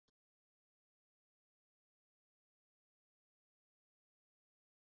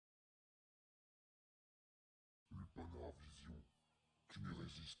bonheur vision, tu n'y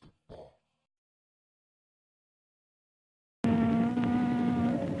résistes pas.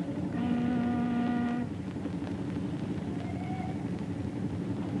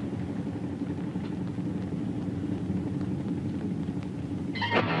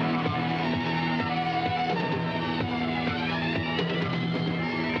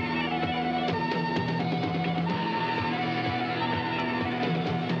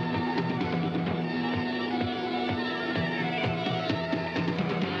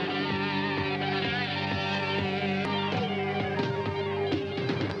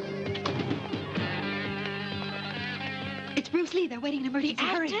 They're waiting an emergency.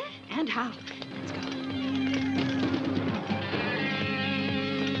 Hurry. And how? Let's go.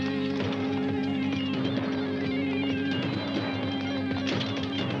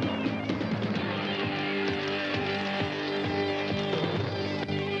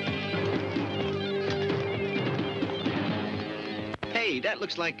 Hey, that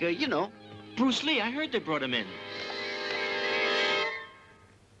looks like, you know, Bruce Lee. I heard they brought him in.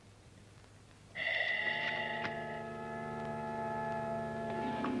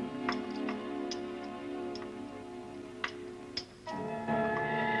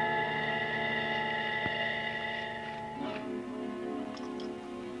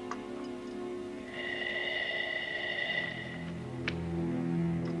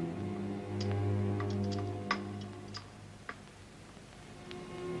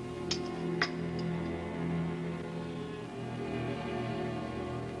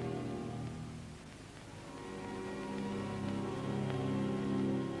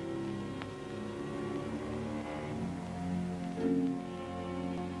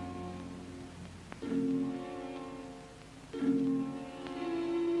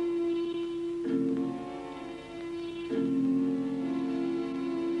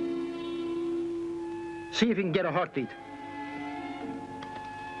 See if you can get a heartbeat.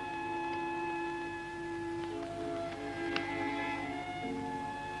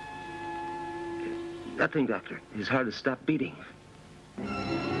 Nothing, Doctor. His heart has stopped beating.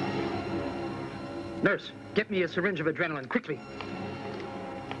 Nurse, get me a syringe of adrenaline, quickly.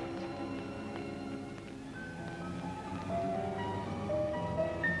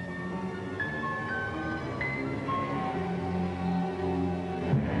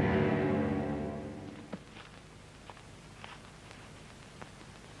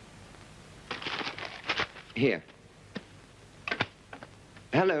 Here.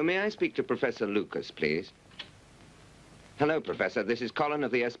 Hello, may I speak to Professor Lucas, please? Hello, Professor. This is Colin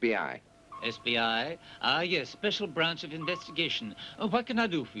of the SBI. SBI? Ah, yes, Special Branch of Investigation. What can I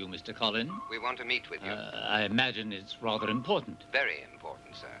do for you, Mr. Collin? We want to meet with you. I imagine it's rather important. Very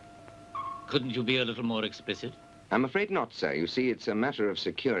important, sir. Couldn't you be a little more explicit? I'm afraid not, sir. You see, it's a matter of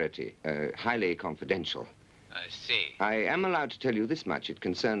security, highly confidential. I see. I am allowed to tell you this much. It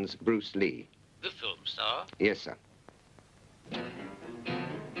concerns Bruce Lee. The film star? Yes, sir.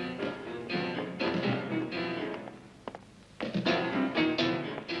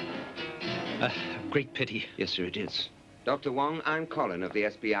 Great pity. Yes, sir, it is. Dr. Wong, I'm Colin of the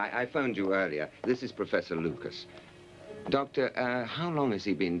SBI. I phoned you earlier. This is Professor Lucas. Doctor, how long has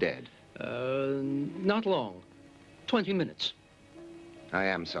he been dead? Not long. 20 minutes. I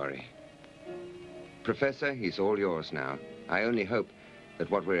am sorry. Professor, he's all yours now. I only hope that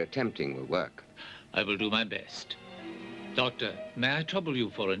what we're attempting will work. I will do my best. Doctor, may I trouble you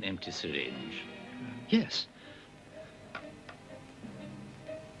for an empty syringe? Yes.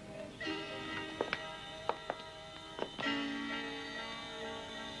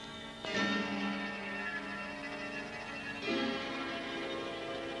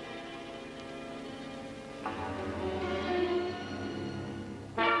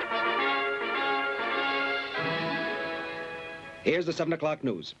 Here's the 7 o'clock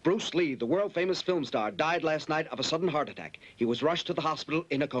news. Bruce Lee, the world-famous film star, died last night of a sudden heart attack. He was rushed to the hospital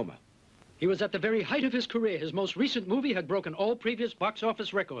in a coma. He was at the very height of his career. His most recent movie had broken all previous box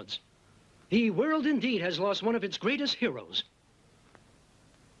office records. The world indeed has lost one of its greatest heroes.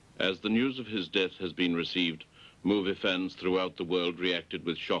 As the news of his death has been received, movie fans throughout the world reacted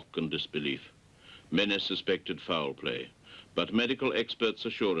with shock and disbelief. Many suspected foul play, but medical experts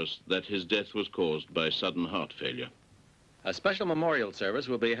assure us that his death was caused by sudden heart failure. A special memorial service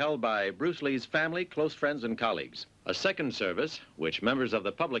will be held by Bruce Lee's family, close friends, and colleagues. A second service, which members of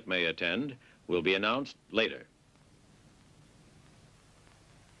the public may attend, will be announced later.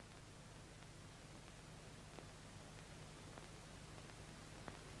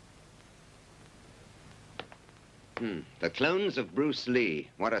 The clones of Bruce Lee.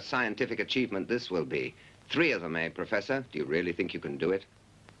 What a scientific achievement this will be. 3 of them, eh, Professor? Do you really think you can do it?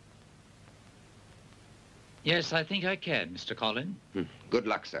 Yes, I think I can, Mr. Collin. Good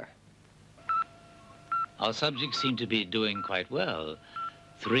luck, sir. Our subjects seem to be doing quite well.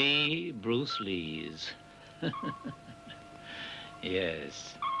 3 Bruce Lees.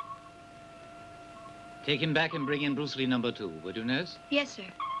 Yes. Take him back and bring in Bruce Lee number 2, would you, nurse? Yes, sir.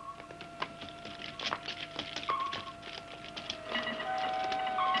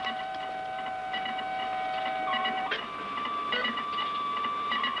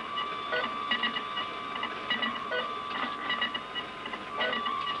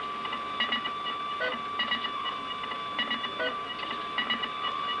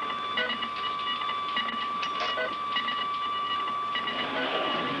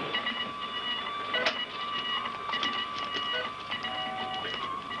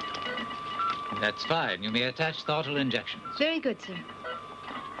 That's fine. You may attach throttle injections. Very good, sir.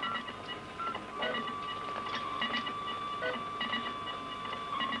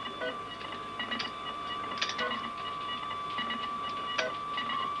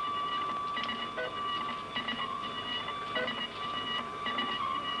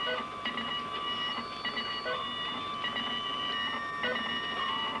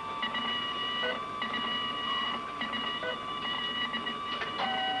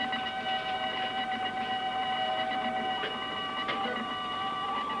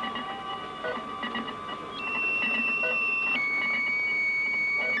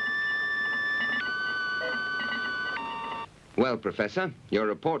 Well, Professor, your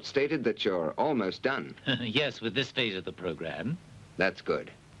report stated that you're almost done. Yes, with this phase of the program. That's good.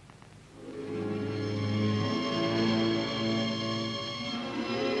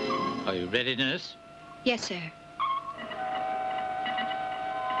 Are you ready, nurse? Yes, sir.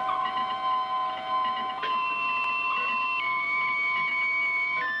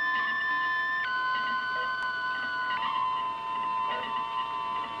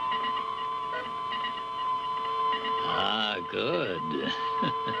 Ah, good.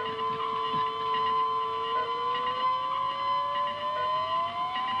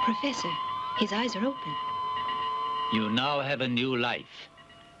 Professor, his eyes are open. You now have a new life.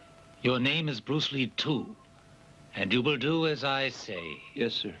 Your name is Bruce Lee 2, and you will do as I say.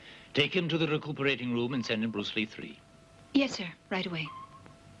 Yes, sir. Take him to the recuperating room and send in Bruce Lee 3. Yes, sir. Right away.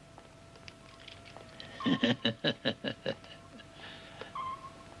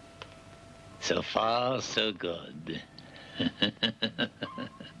 So far, so good.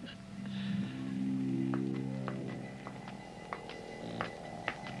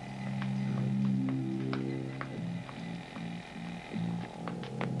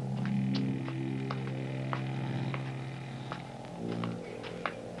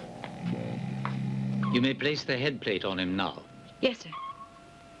 You may place the head plate on him now. Yes, sir.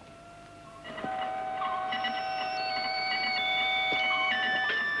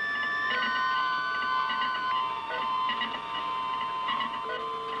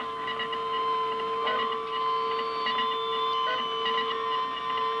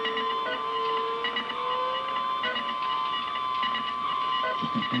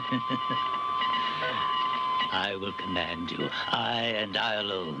 I will command you. I and I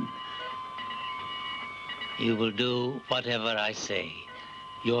alone. You will do whatever I say.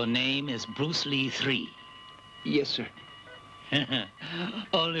 Your name is Bruce Lee 3. Yes, sir.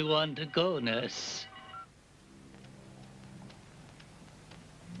 Only one to go, nurse.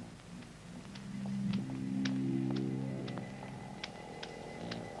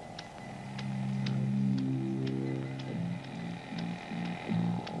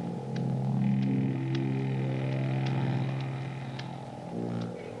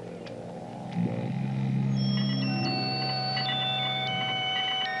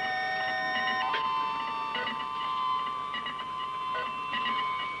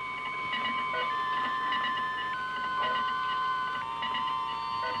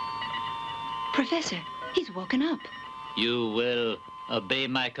 Professor, he's woken up. You will obey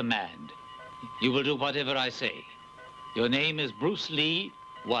my command. You will do whatever I say. Your name is Bruce Lee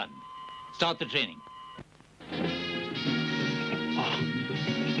 1. Start the training.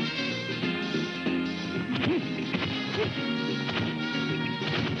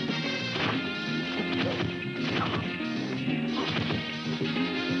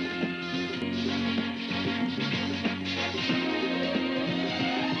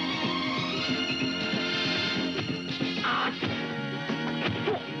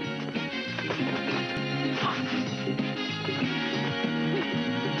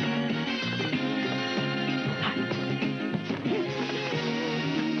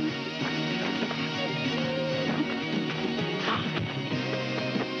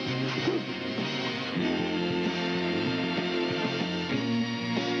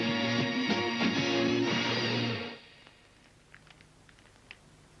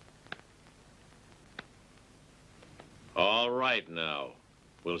 right now.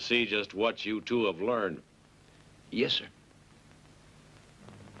 We'll see just what you two have learned. Yes, sir.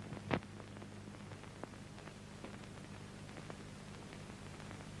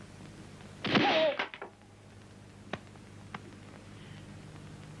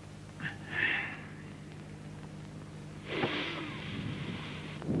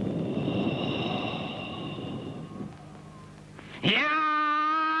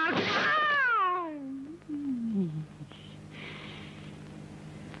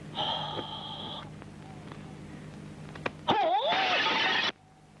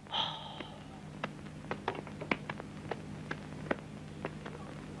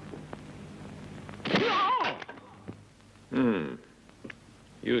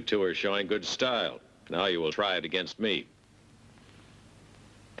 You two are showing good style. Now you will try it against me.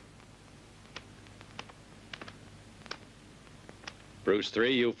 Bruce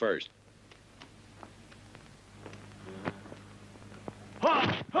 3, you first.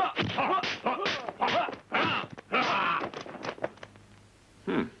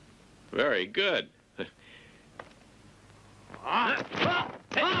 Very good.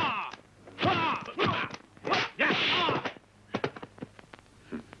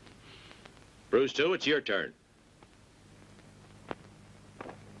 Bruce 2, it's your turn.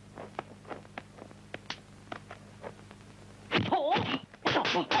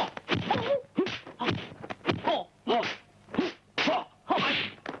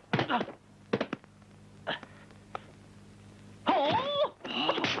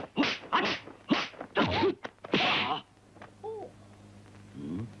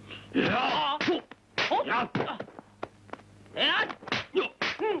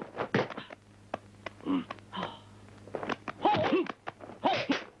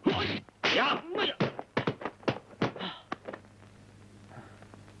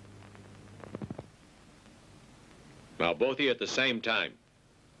 Now, both of you at the same time.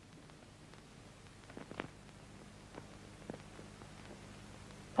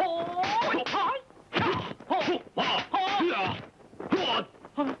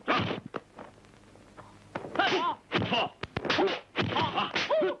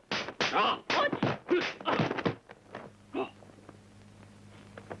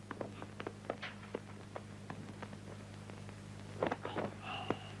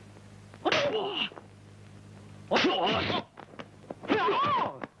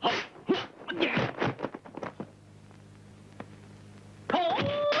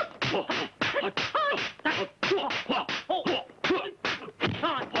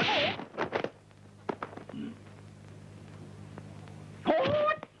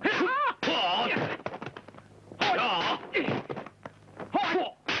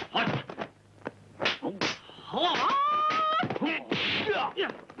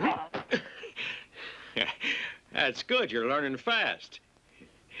 That's good. You're learning fast.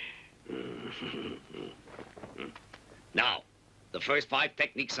 Now, the first 5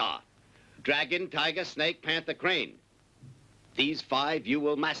 techniques are dragon, tiger, snake, panther, crane. These 5 you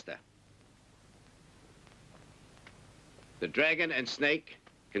will master. The dragon and snake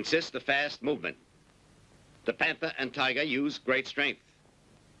consist of fast movement. The panther and tiger use great strength.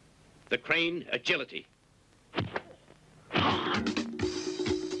 The crane, agility.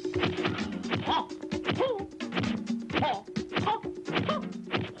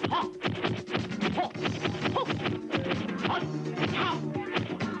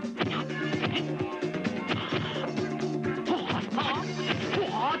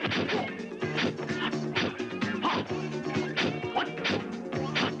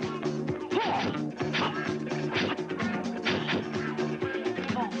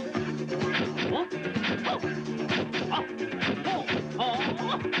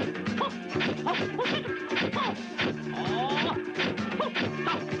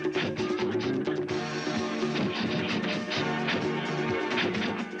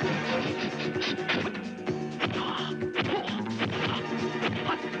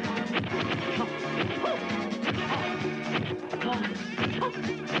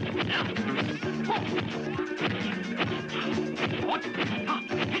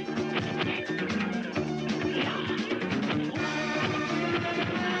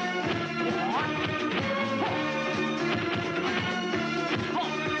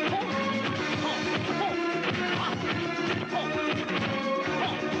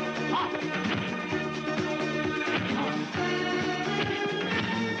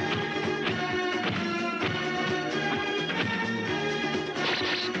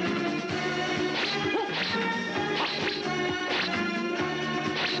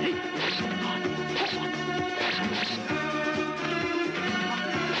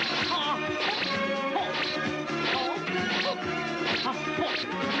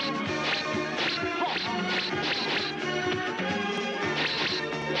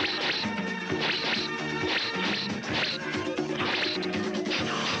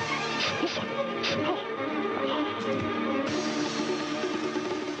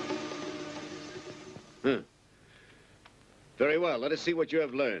 Very well. Let us see what you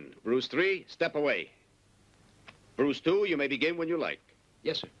have learned. Bruce 3, step away. Bruce 2, you may begin when you like.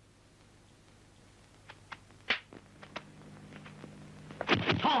 Yes, sir.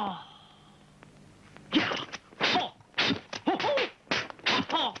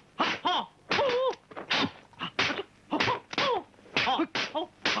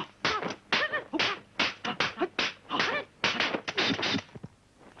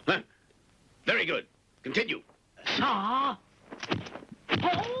 Very good. Continue.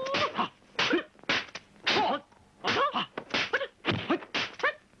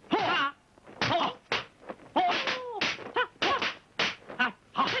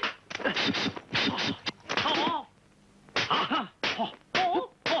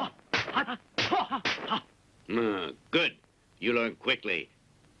 Good. You learn quickly.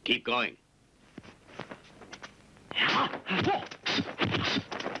 Keep going.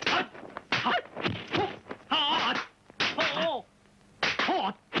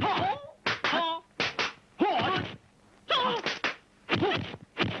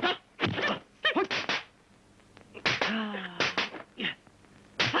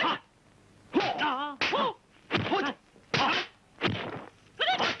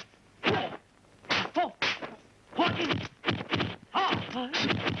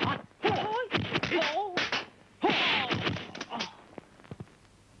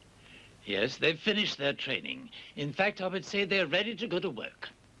 Yes, they've finished their training. In fact, I would say they're ready to go to work.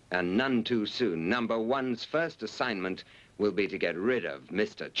 And none too soon. Number 1's first assignment will be to get rid of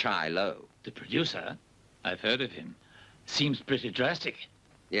Mr. Chai Lo. The producer? I've heard of him. Seems pretty drastic.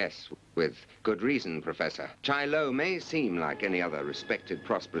 Yes, with good reason, Professor. Chai Lo may seem like any other respected,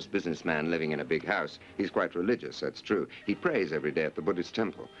 prosperous businessman living in a big house. He's quite religious, that's true. He prays every day at the Buddhist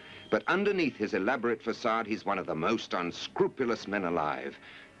temple. But underneath his elaborate facade, he's one of the most unscrupulous men alive.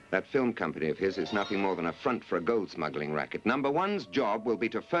 That film company of his is nothing more than a front for a gold smuggling racket. Number 1's job will be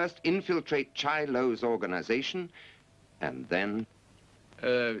to first infiltrate Chai Lo's organization, and then...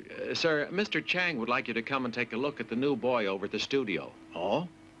 Sir, Mr. Chang would like you to come and take a look at the new boy over at the studio. Oh?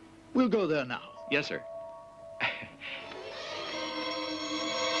 We'll go there now. Yes, sir.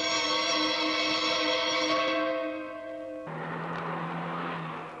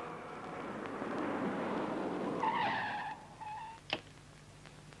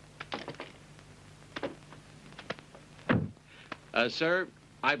 Sir,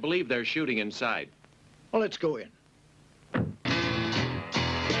 I believe they're shooting inside. Well, let's go in.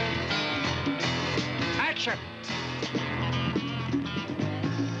 Action!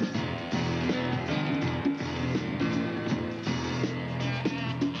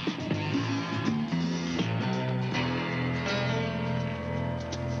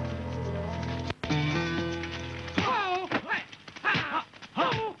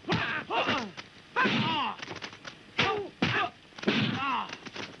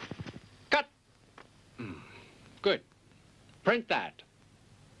 Good. Print that.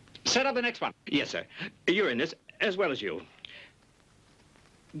 Set up the next one. Yes, sir. You're in this, as well as you.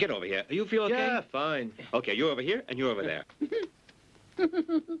 Get over here. You feel okay? Yeah, fine. Okay, you're over here, and you're over there.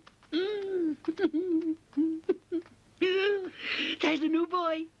 There's the new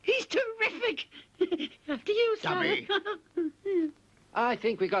boy. He's terrific. After you, sir. Dummy. I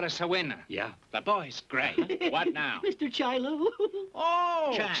think we got us a winner. Yeah? The boy's great. What now? Mr. Chilo.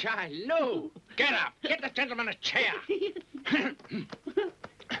 Oh, Chang. Chai Lo. Get up. Get the gentleman a chair.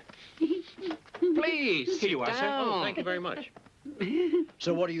 Please. Here you are, sit sir. down. Oh, thank you very much.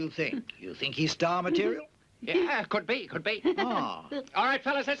 So what do you think? You think he's star material? Yeah, could be, could be. Ah. All right,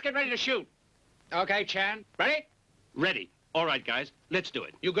 fellas, let's get ready to shoot. Okay, Chan. Ready? Ready. All right, guys. Let's do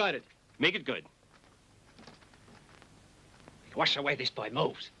it. You got it. Make it good. Watch the way this boy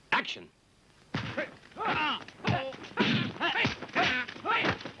moves. Action. Cut!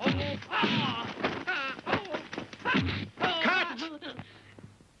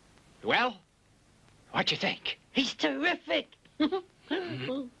 Well, what you think? He's terrific.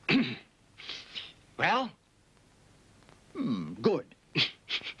 Well? Good.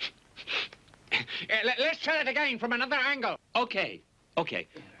 Let's try it again from another angle. Okay. Okay.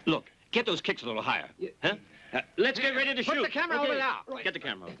 Look, get those kicks a little higher. Huh? Let's get ready to shoot. Put the camera over there. Get the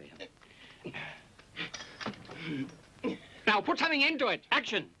camera over there. Now, put something into it.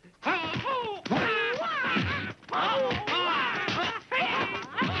 Action.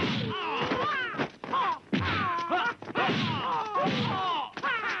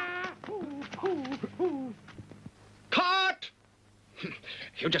 Cut!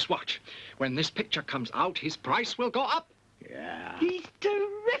 You just watch. When this picture comes out, his price will go up. Yeah. He's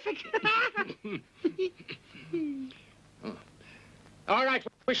terrific. All right,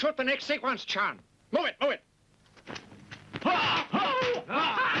 we shoot the next sequence, Chan. Move it, move it.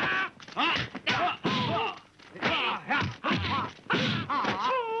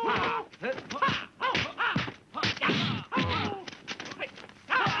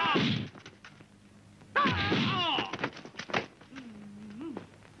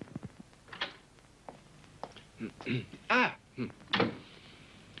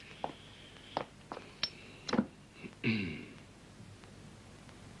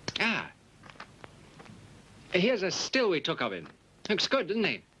 Here's a still we took of him. Looks good, doesn't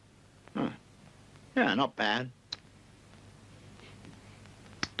he? Huh. Yeah, not bad.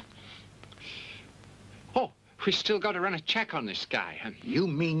 Oh, we still got to run a check on this guy. You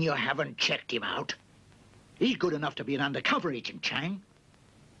mean you haven't checked him out? He's good enough to be an undercover agent, Chang.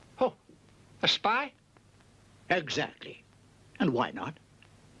 Oh, a spy? Exactly. And why not?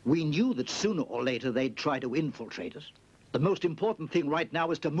 We knew that sooner or later they'd try to infiltrate us. The most important thing right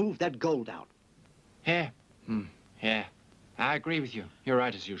now is to move that gold out. Yeah. Yeah. I agree with you. You're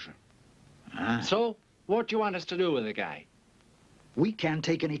right as usual. So, what do you want us to do with the guy? We can't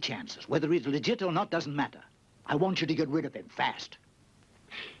take any chances. Whether he's legit or not doesn't matter. I want you to get rid of him fast.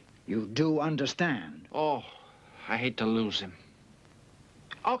 You do understand? Oh, I hate to lose him.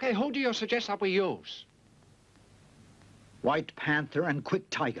 Okay, who do you suggest that we use? White Panther and Quick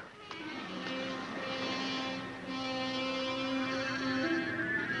Tiger.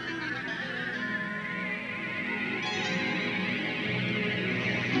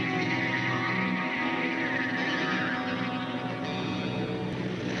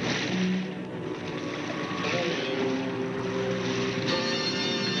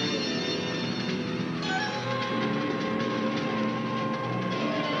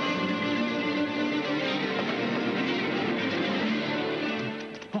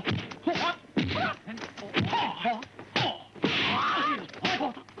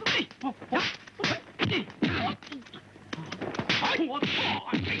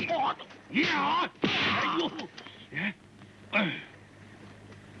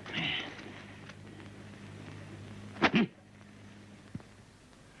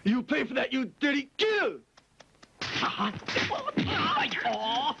 You pay for that, you dirty killer!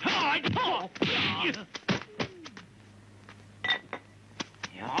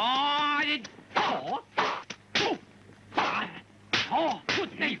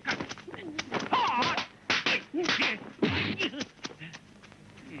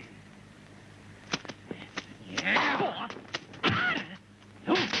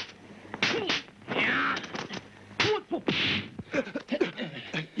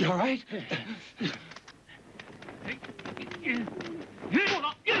 You all right?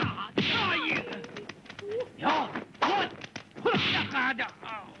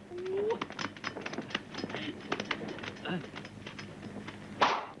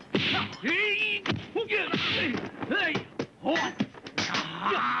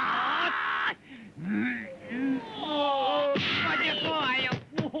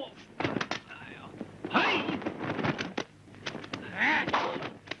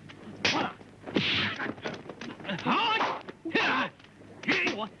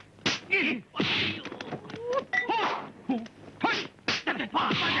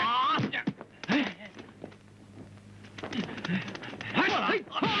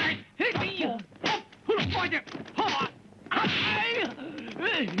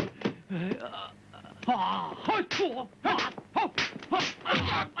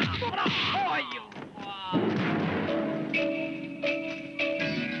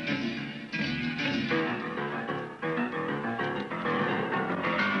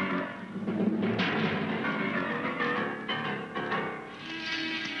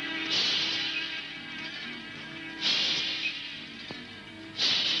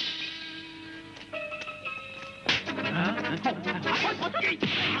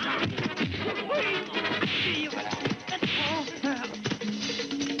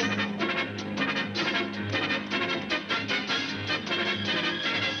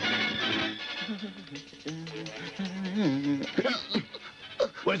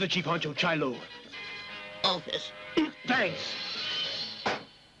 Where's the Chief Honcho, Chilo? Office. Thanks.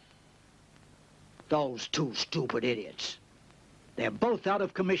 Those two stupid idiots. They're both out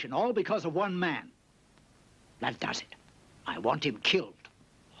of commission, all because of one man. That does it. I want him killed.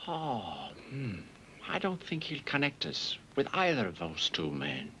 Oh, I don't think he'll connect us with either of those two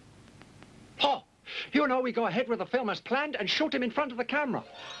men. Oh, you know, we go ahead with the film as planned and shoot him in front of the camera.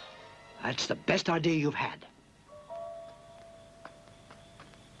 That's the best idea you've had.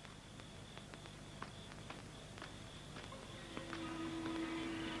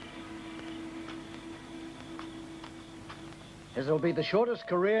 This'll be the shortest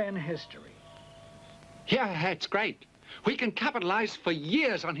career in history. Yeah, it's great. We can capitalize for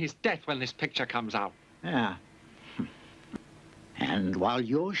years on his death when this picture comes out. Yeah. And while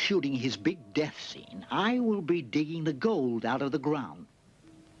you're shooting his big death scene, I will be digging the gold out of the ground.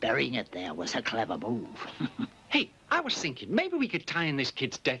 Burying it there was a clever move. Hey, I was thinking, maybe we could tie in this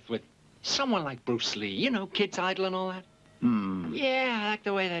kid's death with someone like Bruce Lee. You know, Kid's Idol and all that. Yeah, I like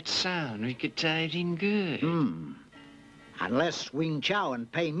the way that sounds. We could tie it in good. Unless Wing Chao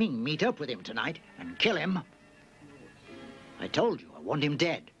and Pei Ming meet up with him tonight and kill him. I told you, I want him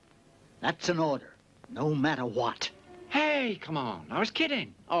dead. That's an order, no matter what. Hey, come on. I was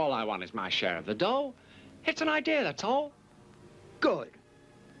kidding. All I want is my share of the dough. It's an idea, that's all. Good.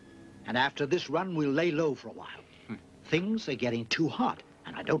 And after this run, we'll lay low for a while. Things are getting too hot,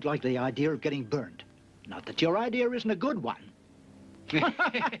 and I don't like the idea of getting burned. Not that your idea isn't a good one.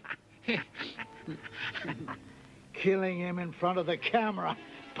 Killing him in front of the camera.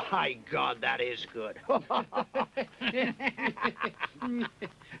 By God, that is good.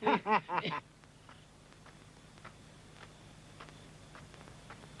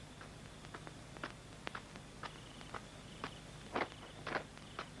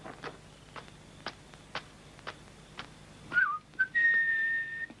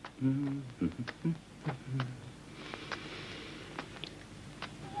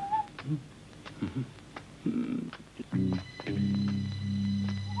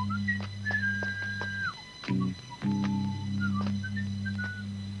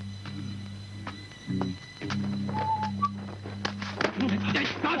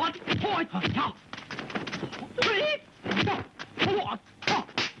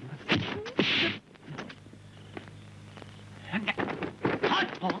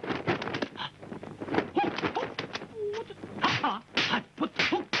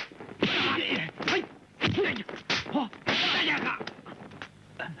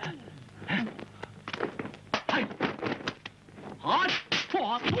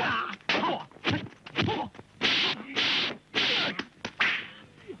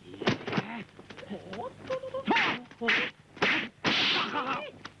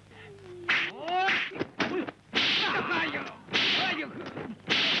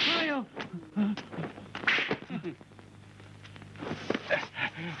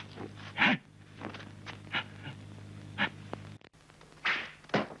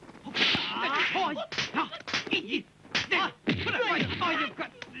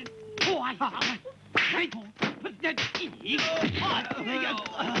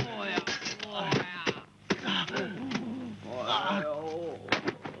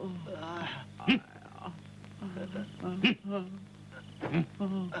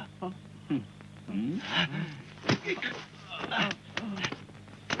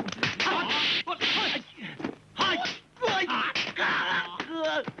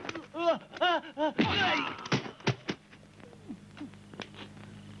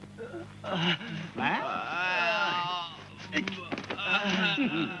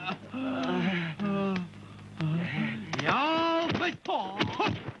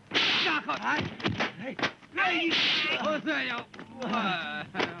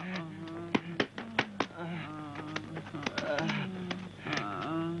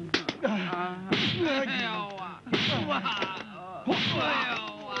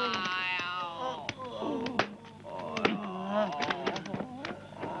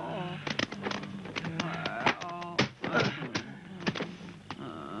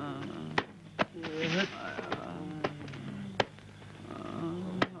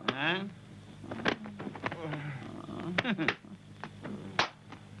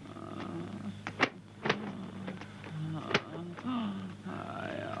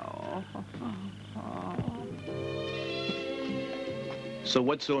 So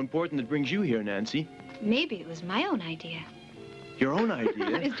what's so important that brings you here, Nancy? Maybe it was my own idea. Your own idea?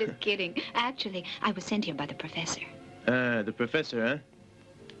 I was just kidding. Actually, I was sent here by the professor. The professor, huh?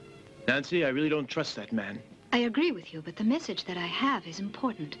 Nancy, I really don't trust that man. I agree with you, but the message that I have is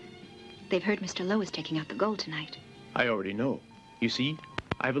important. They've heard Mr. Lowe is taking out the gold tonight. I already know. You see,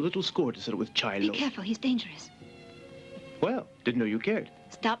 I have a little score to settle with Chai Be Lo. careful, he's dangerous. Well, didn't know you cared.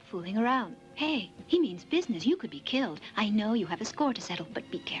 Stop fooling around. Hey, he means business. You could be killed. I know you have a score to settle, but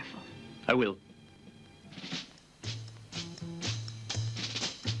be careful. I will.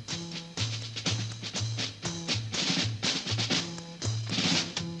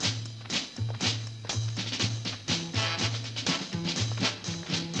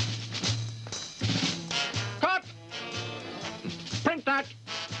 Cut! Print that.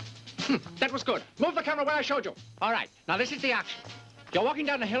 That was good. Move the camera where I showed you. All right, now this is the action. You're walking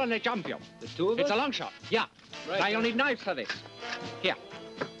down the hill and they jump you. The two of us? It's a long shot, yeah. Right. Now you'll need knives for this. Here.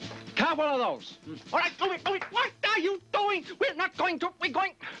 Have one of those. All right, do it, do it. What are you doing? We're not going to. We're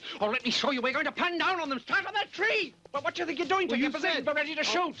going. Oh, let me show you. We're going to pan down on them. Start on that tree. Well, what do you think you're doing? Well, to you get position, said- we're ready to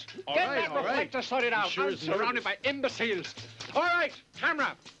shoot. All Get right, that all right. reflector sorted out. Sure I'm is surrounded by imbeciles. All right,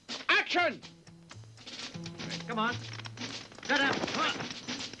 camera. Action. Come on. Cut up.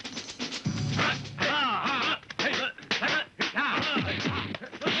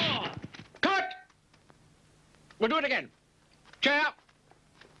 Cut. We'll do it again. Chair.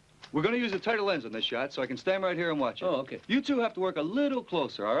 We're going to use a tighter lens on this shot, so I can stand right here and watch it. Oh, okay. You two have to work a little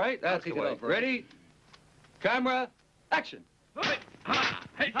closer, all right? That's the kick it way. off, all right. Ready? Camera, action.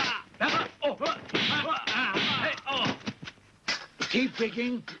 Keep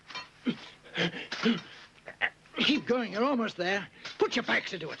digging. Keep going. You're almost there. Put your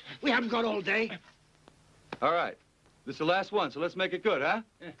backs into it. We haven't got all day. All right. This is the last one, so let's make it good, huh?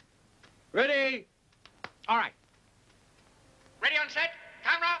 Ready? All right. Ready on set.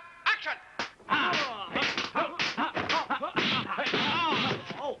 Camera. Action.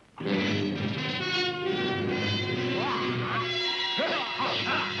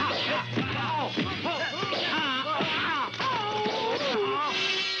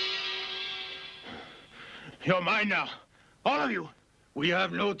 You're mine now. All of you. We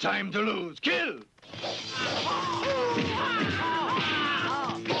have no time to lose. Kill!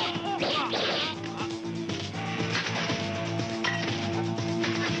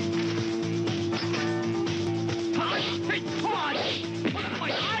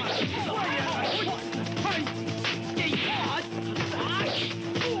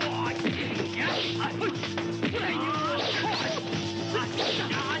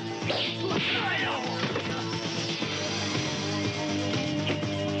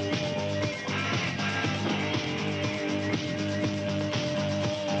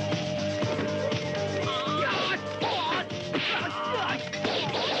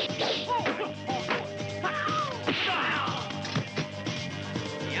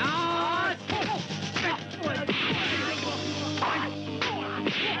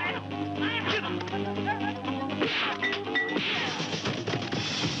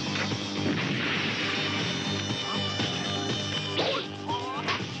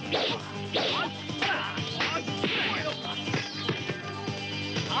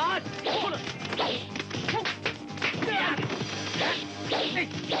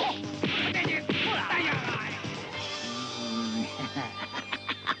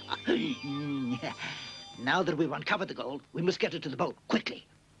 Now that we've uncovered the gold, we must get it to the boat, quickly.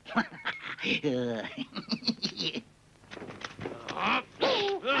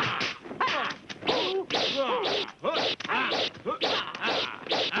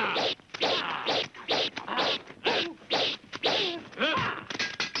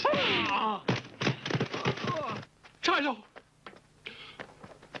 Shiloh!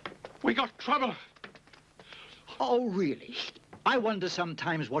 We got trouble. Oh, really? I wonder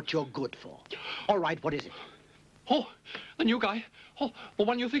sometimes what you're good for. All right, what is it? Oh, the new guy. Oh, the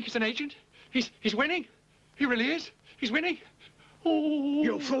one you think is an agent. He's winning. He really is. He's winning. Oh.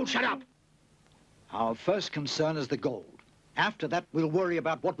 You fool, shut up! Our first concern is the gold. After that, we'll worry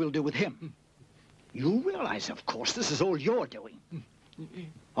about what we'll do with him. You realize, of course, this is all you're doing.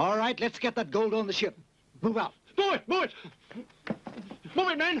 All right, let's get that gold on the ship. Move out. Move it, move it. Move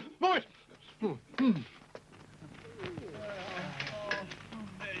it, men, move it.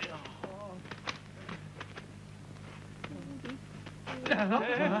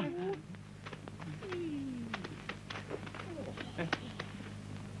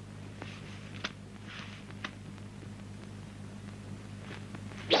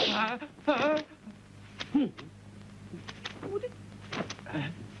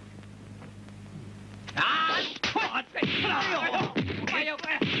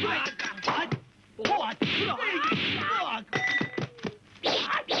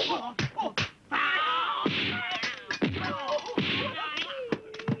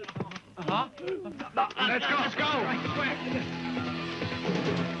 Let's go, let's go.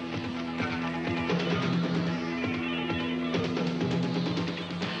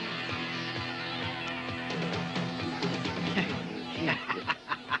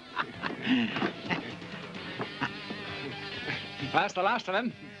 That's the last of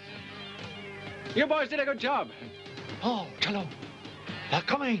them. You boys did a good job. Oh, hello. They're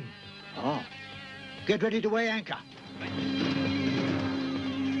coming. Oh. Get ready to weigh anchor.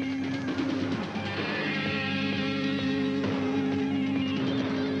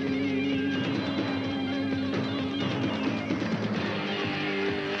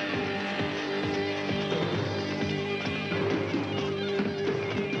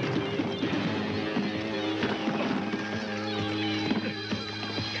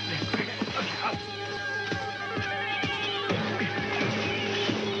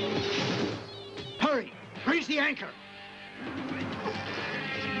 banker.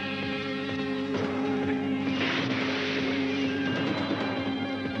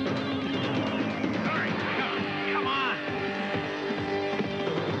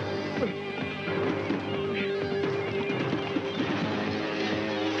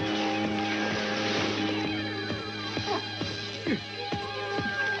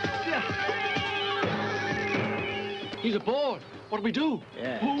 He's aboard. What do we do?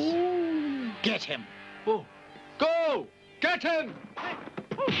 Yes. Ooh. Get him. Oh. Go! Get him!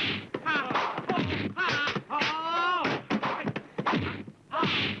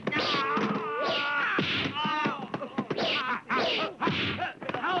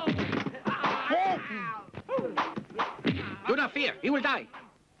 Do not fear. He will die.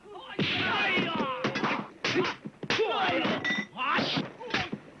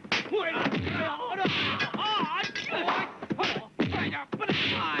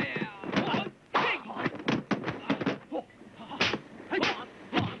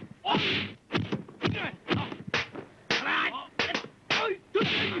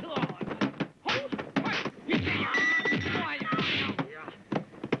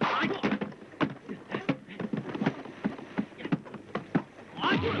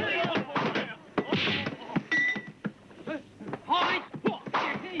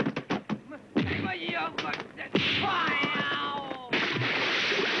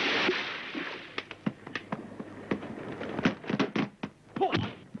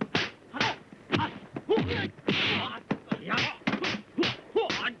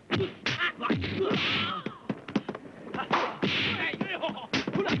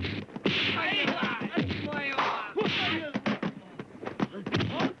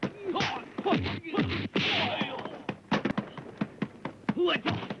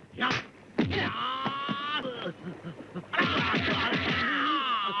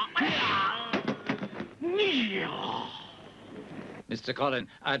 Mr. Collin,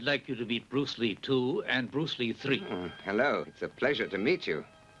 I'd like you to meet Bruce Lee 2 and Bruce Lee 3. Hello. It's a pleasure to meet you.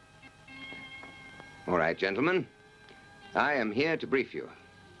 All right, gentlemen. I am here to brief you.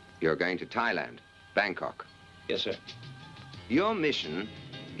 You're going to Thailand, Bangkok. Yes, sir. Your mission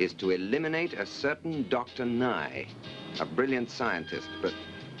is to eliminate a certain Dr. Nye, a brilliant scientist, but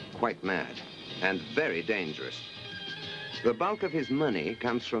quite mad and very dangerous. The bulk of his money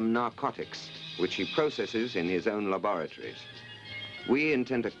comes from narcotics, which he processes in his own laboratories. We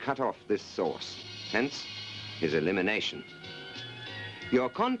intend to cut off this source, hence his elimination. Your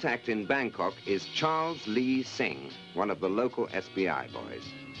contact in Bangkok is Charles Lee Singh, one of the local SBI boys.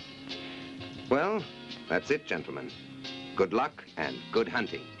 Well, that's it, gentlemen. Good luck and good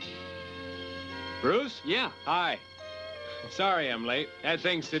hunting. Bruce? Yeah. Hi. Sorry I'm late. Had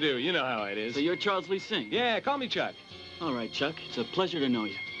things to do. You know how it is. So you're Charles Lee Singh? Yeah, call me Chuck. All right, Chuck. It's a pleasure to know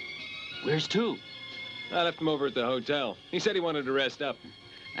you. Where's two? I left him over at the hotel. He said he wanted to rest up.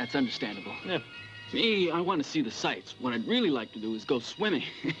 That's understandable. Yeah. Me, I want to see the sights. What I'd really like to do is go swimming.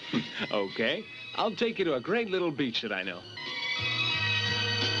 Okay. I'll take you to a great little beach that I know.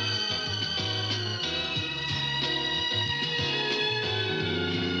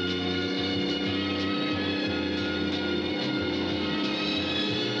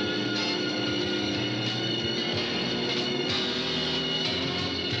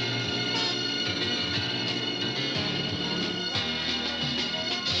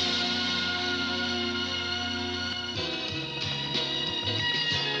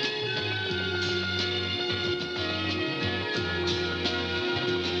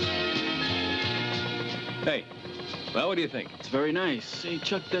 Hey, well, what do you think? It's very nice. Hey,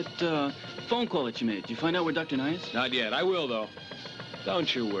 Chuck, that phone call that you made, did you find out where Dr. Nye is? Not yet. I will, though.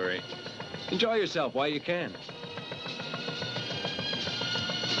 Don't you worry. Enjoy yourself while you can.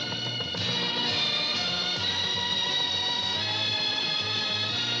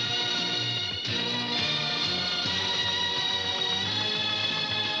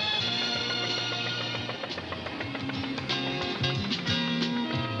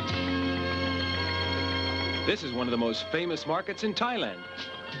 This is one of the most famous markets in Thailand.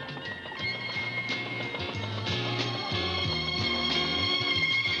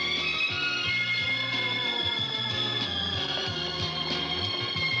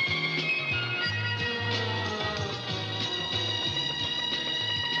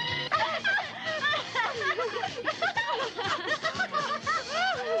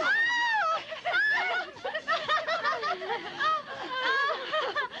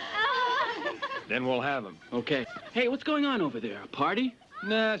 Then we'll have them. Okay. Hey, what's going on over there? A party?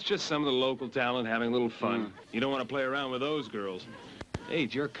 Nah, it's just some of the local talent having a little fun. You don't want to play around with those girls. Hey,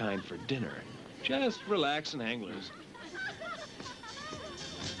 it's your kind for dinner. Just relax and hang loose.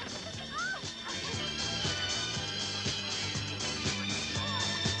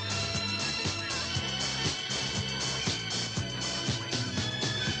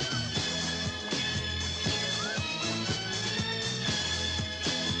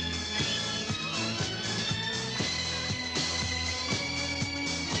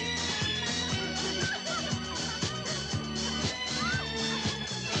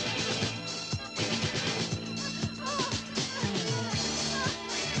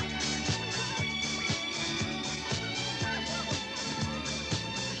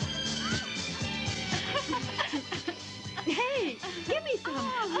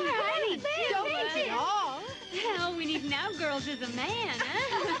 as a man, huh?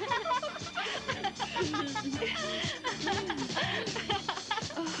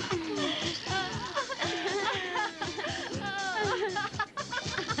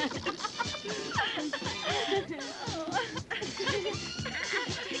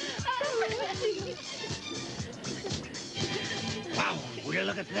 Wow, would you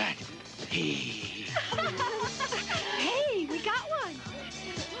look at that? Hey. Hey, we got one.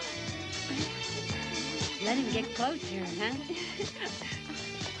 Let him get closer, huh?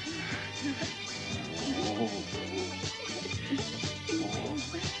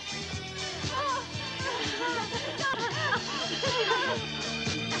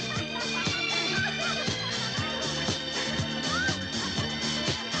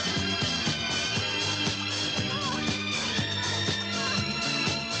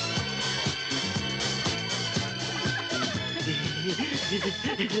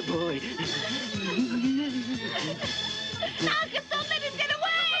 Boy. Malcolm, don't let him get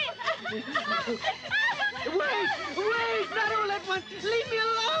away! Wait, not all at once. Leave me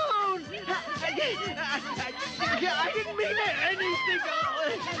alone. I didn't mean anything.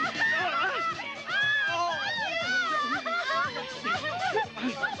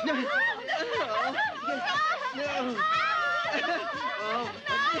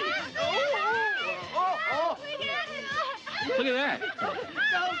 Look at that.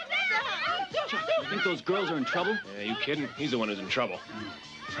 You think those girls are in trouble? Yeah, you kidding? He's the one who's in trouble.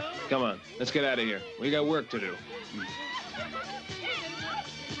 Come on, let's get out of here. We got work to do.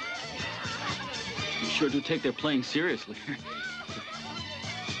 You sure do take their playing seriously.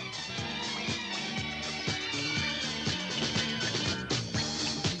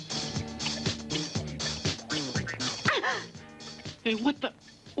 Hey, what the?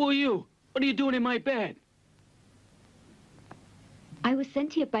 Who are you? What are you doing in my bed? I was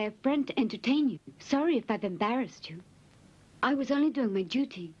sent here by a friend to entertain you. Sorry if I've embarrassed you. I was only doing my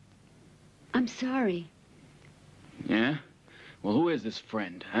duty. I'm sorry. Yeah? Well, who is this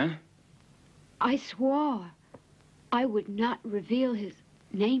friend, huh? I swore I would not reveal his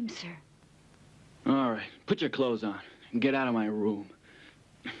name, sir. All right, put your clothes on and get out of my room.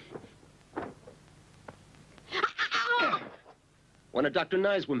 One of Dr.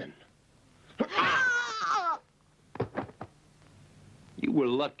 Nye's women. You were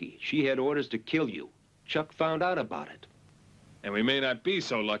lucky. She had orders to kill you. Chuck found out about it. And we may not be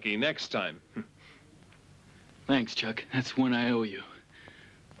so lucky next time. Thanks, Chuck. That's one I owe you.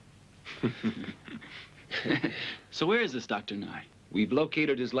 So where is this Dr. Nye? We've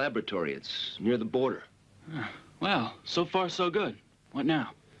located his laboratory. It's near the border. Well, so far so good. What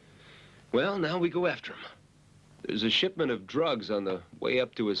now? Well, now we go after him. There's a shipment of drugs on the way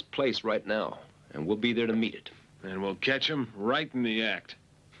up to his place right now, and we'll be there to meet it. And we'll catch him right in the act.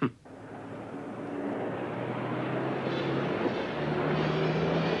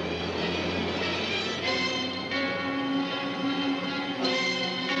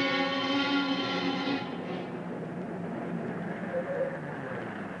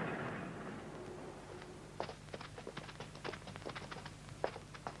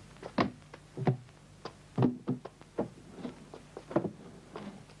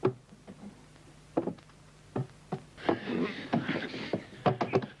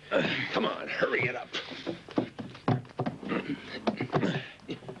 Come on, hurry it up.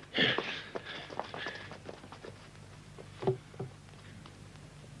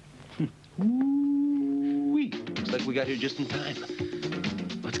 Ooh-wee. Looks like we got here just in time.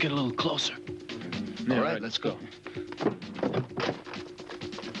 Let's get a little closer. All right, let's go.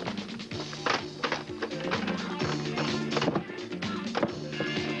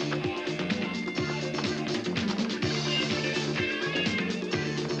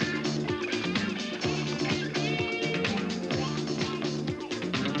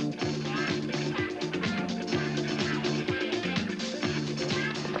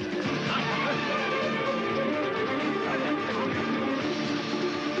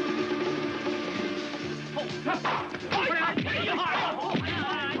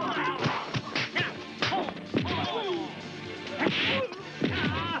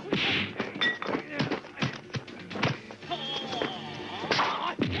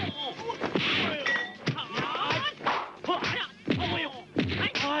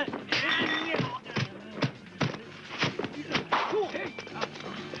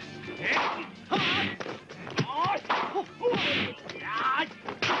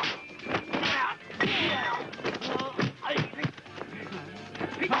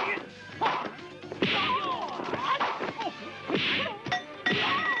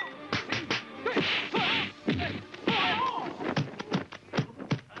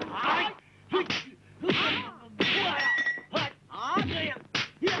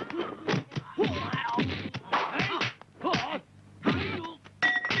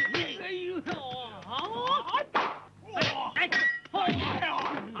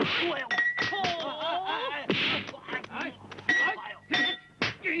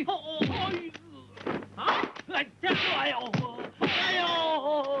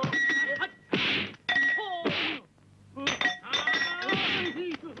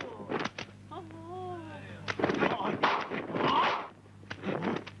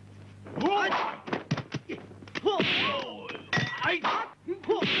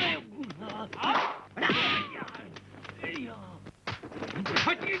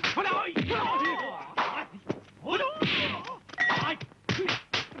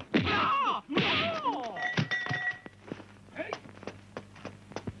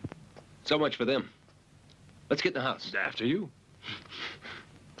 So much for them. Let's get in the house. After you.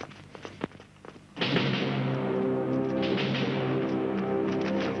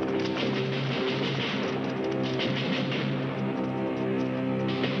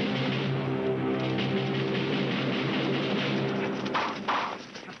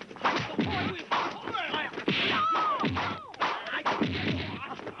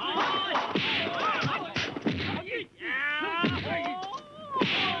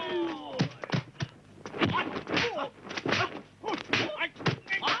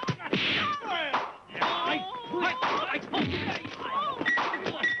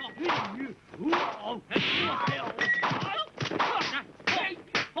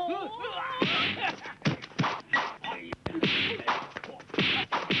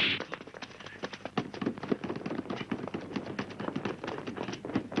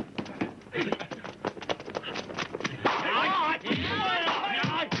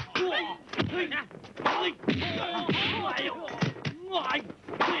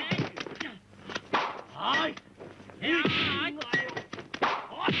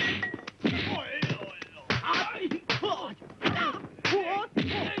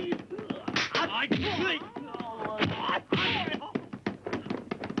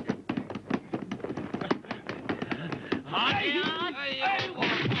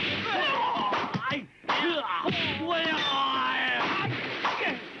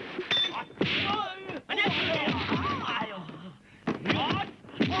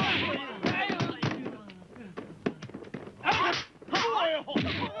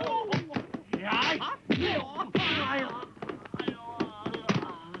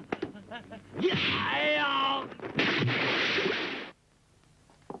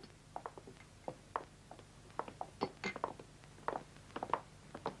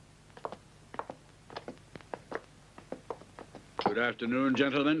 Good afternoon,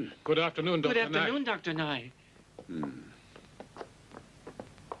 gentlemen. Good afternoon, Dr. Good afternoon, Dr. Nye.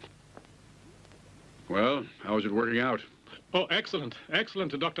 Well, how's it working out? Oh, excellent.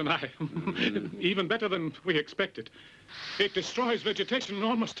 Excellent, Dr. Nye. Even better than we expected. It destroys vegetation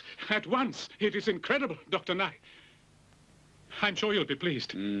almost at once. It is incredible, Dr. Nye. I'm sure you'll be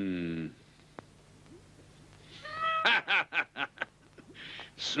pleased. Soon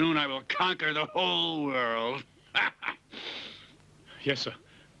I will conquer the whole world. Yes, sir.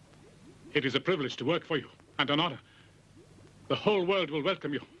 It is a privilege to work for you, and an honor. The whole world will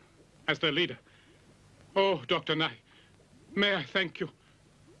welcome you as their leader. Oh, Dr. Nye, may I thank you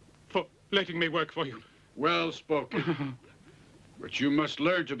for letting me work for you. Well spoken. But you must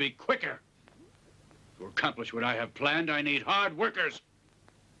learn to be quicker. To accomplish what I have planned, I need hard workers.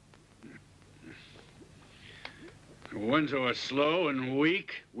 The ones who are slow and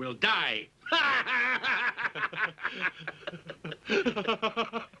weak will die.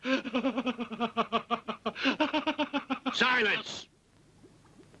 Silence!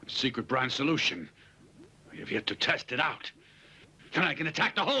 A secret bronze solution. We have yet to test it out. Then I can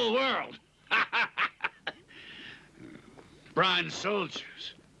attack the whole world. Bronze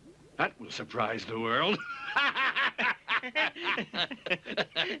soldiers. That will surprise the world.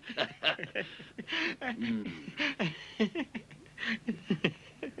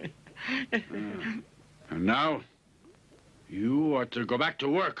 And now, you ought to go back to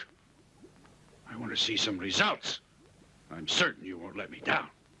work. I want to see some results. I'm certain you won't let me down.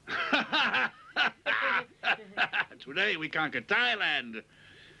 Today we conquered Thailand.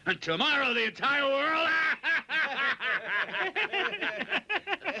 And tomorrow the entire world.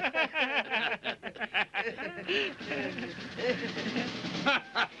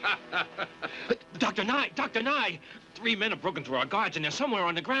 Dr. Nye, Dr. Nye! 3 men have broken through our guards and they're somewhere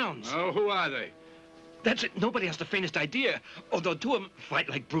on the grounds. Oh, who are they? That's it. Nobody has the faintest idea. Although 2 of them fight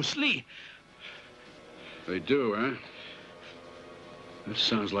like Bruce Lee. They do, huh? That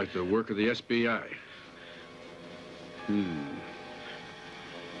sounds like the work of the SBI. Should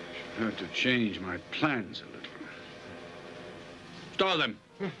have to change my plans a little. Stall them.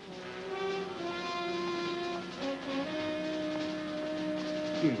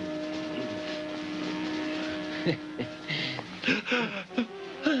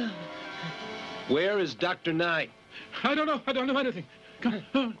 Where is Dr. Nye? I don't know. I don't know anything. Come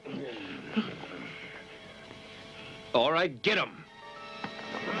on. All right, get him.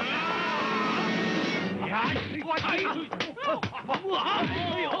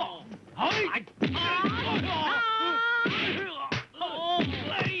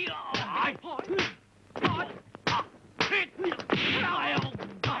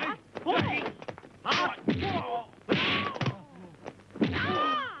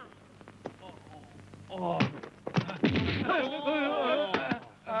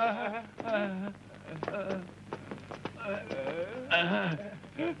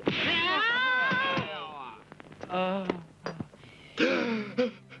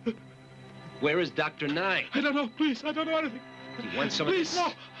 Where is Dr. Nye? I don't know. Please, I don't know anything. Do you want some Please,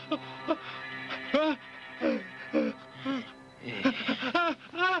 of this? no.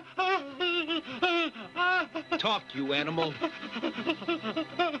 Talk, you animal.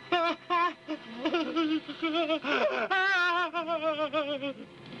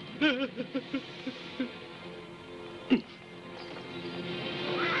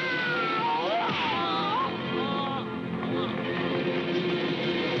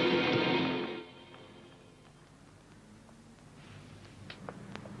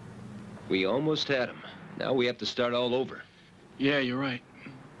 We almost had him. Now we have to start all over. Yeah, you're right.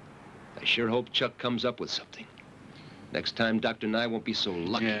 I sure hope Chuck comes up with something. Next time, Dr. Nye won't be so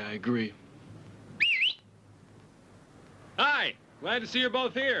lucky. Yeah, I agree. Hi! Glad to see you're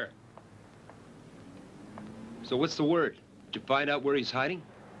both here. So what's the word? Did you find out where he's hiding?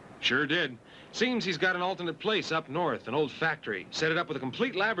 Sure did. Seems he's got an alternate place up north, an old factory. Set it up with a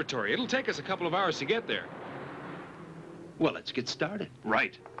complete laboratory. It'll take us a couple of hours to get there. Well, let's get started.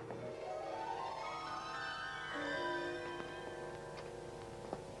 Right.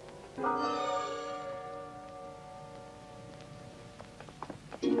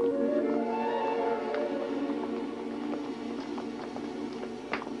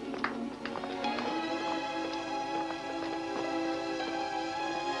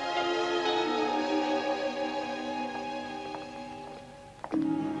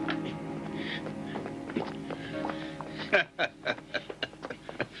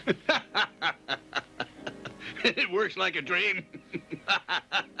 It works like a dream.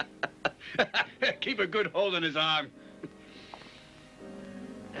 Keep a good hold on his arm.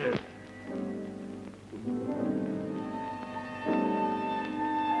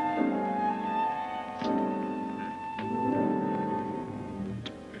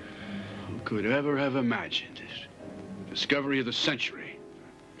 Who could ever have imagined it? Discovery of the century.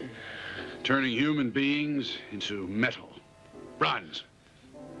 Turning human beings into metal. Bronze.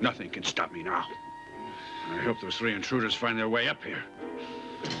 Nothing can stop me now. I hope those three intruders find their way up here.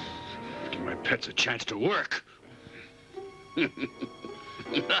 Give my pets a chance to work.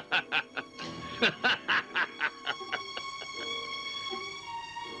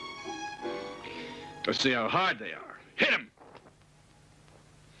 Let's see how hard they are. Hit them!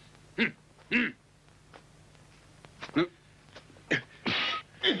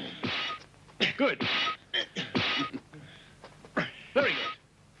 Good. Very good.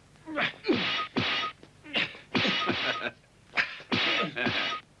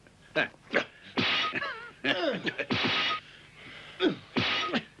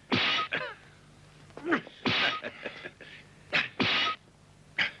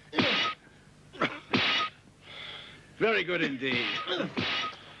 Very good indeed.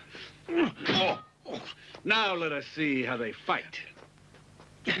 Oh, now let us see how they fight.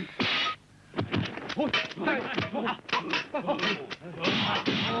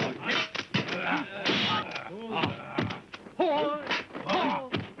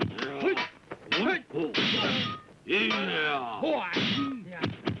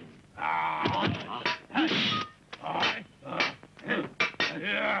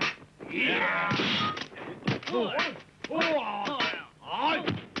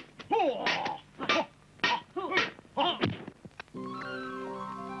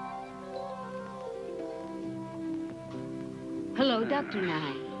 Hello, Dr.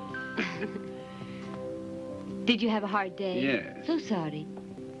 Nye. Did you have a hard day? Yes. So sorry.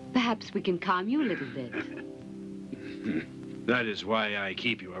 Perhaps we can calm you a little bit. That is why I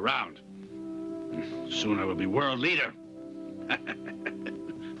keep you around. Soon I will be world leader.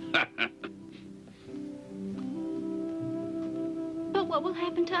 But what will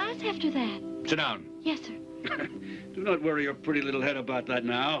happen to us after that? Sit down. Yes, sir. Do not worry your pretty little head about that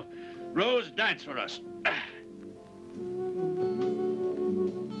now. Rose, dance for us.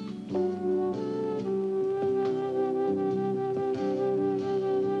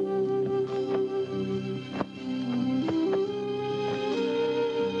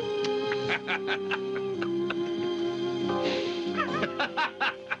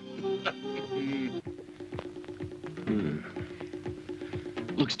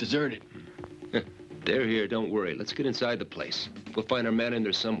 Looks deserted. They're here, don't worry. Let's get inside the place. We'll find our man in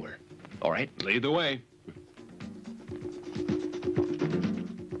there somewhere. All right? Lead the way.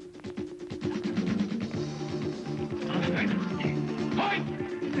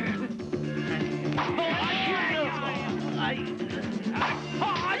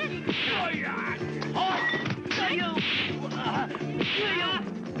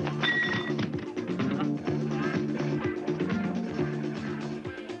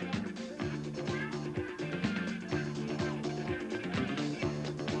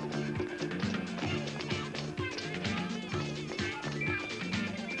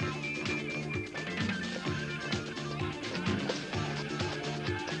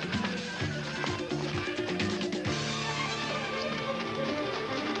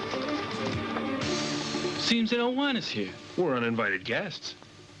 Seems they don't want us here. We're uninvited guests.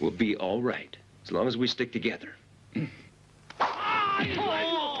 We'll be all right, as long as we stick together.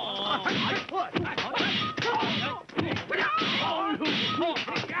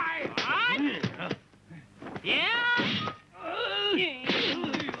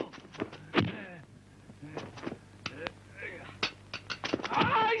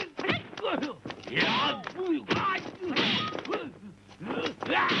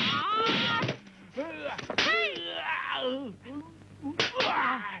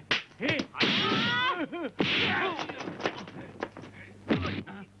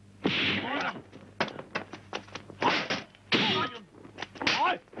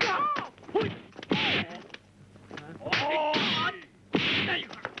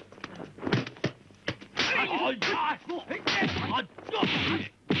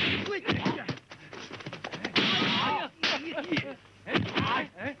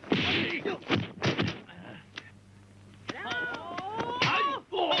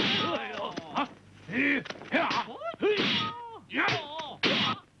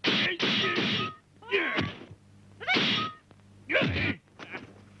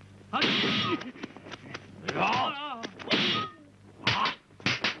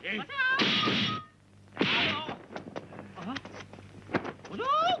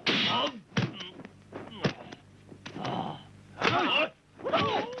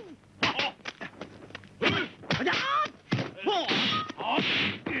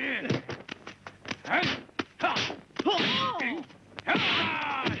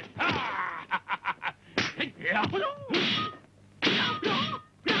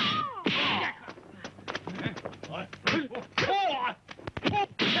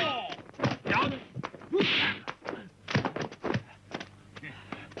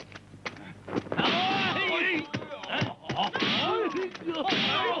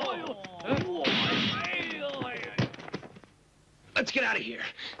 Let's get out of here.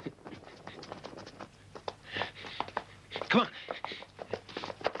 Come on.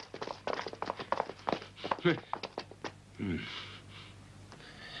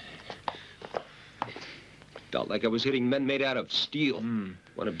 Felt like I was hitting men made out of steel.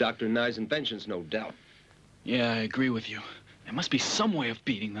 One of Dr. Nye's inventions, no doubt. Yeah, I agree with you. There must be some way of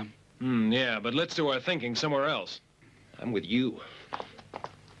beating them. Yeah, but let's do our thinking somewhere else. I'm with you.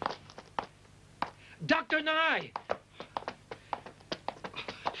 Dr. Nye!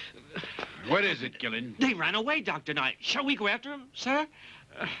 What is it, Gillen? They ran away, Dr. Nye. Shall we go after them, sir?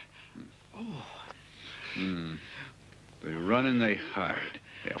 They run and they hide.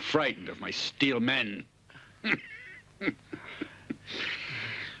 They're frightened of my steel men.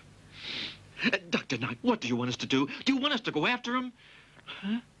 Dr. Nye, what do you want us to do? Do you want us to go after them?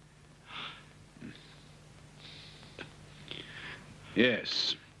 Huh?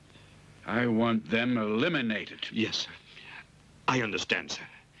 Yes. I want them eliminated. Yes, sir. I understand, sir.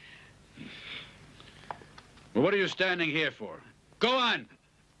 Well, what are you standing here for? Go on!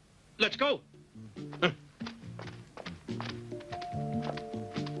 Let's go.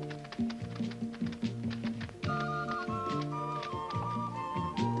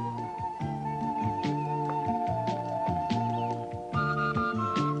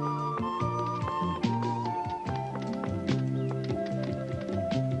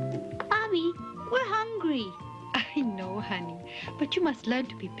 Mommy, we're hungry. I know, honey, but you must learn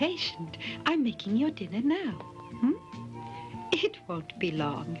to be patient. I'm making your dinner now. It won't be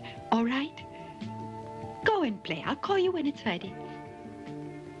long, all right? Go and play. I'll call you when it's ready.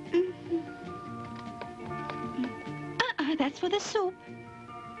 That's for the soup.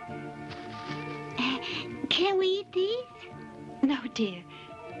 Can we eat these? No, dear.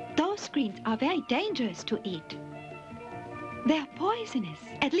 Those greens are very dangerous to eat. They're poisonous.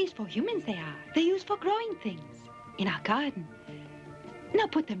 At least for humans they are. They're used for growing things in our garden. Now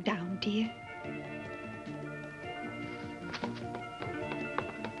put them down, dear.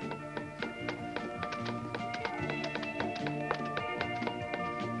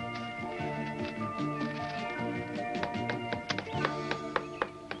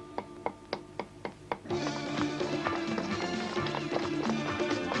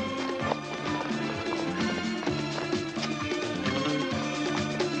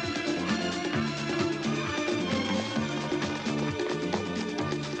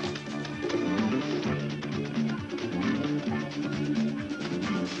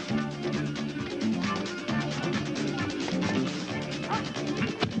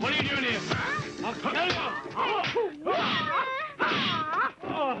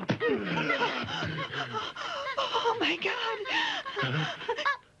 Oh, my God.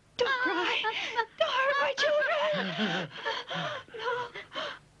 Don't cry. Don't hurt my children. No.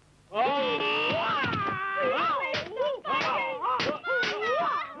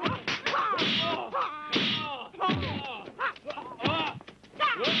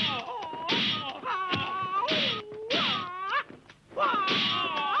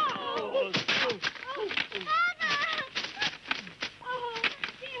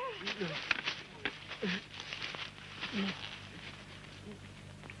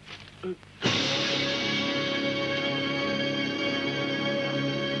 Oh,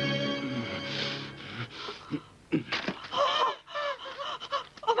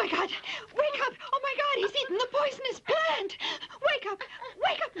 my God. Wake up. Oh, my God. He's eaten the poisonous plant. Wake up.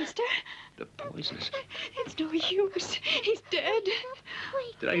 Wake up, mister. The poisonous? It's no use. He's dead.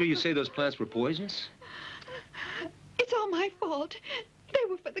 Did I hear you say those plants were poisonous? It's all my fault. They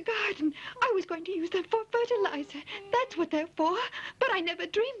were for the garden. I was going to use them for fertilizer. That's what they're for. But I never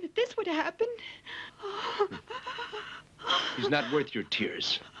dreamed that this would happen. He's not worth your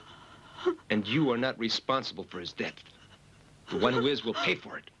tears. And you are not responsible for his death. The one who is will pay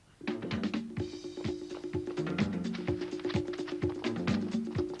for it.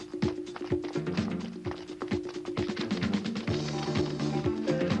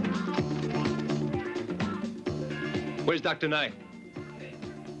 Where's Dr. Nye?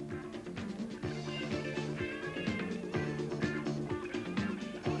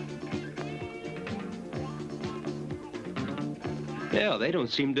 Yeah, they don't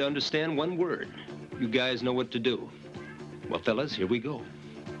seem to understand one word. You guys know what to do. Well, fellas, here we go.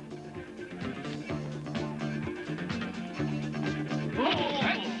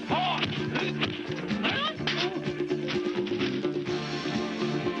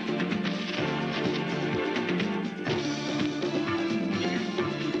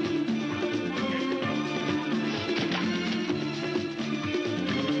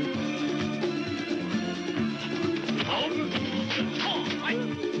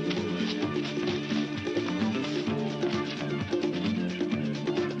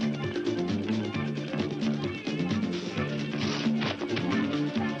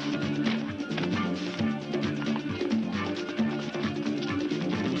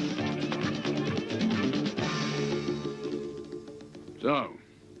 So,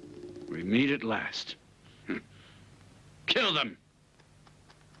 we meet at last. Kill them!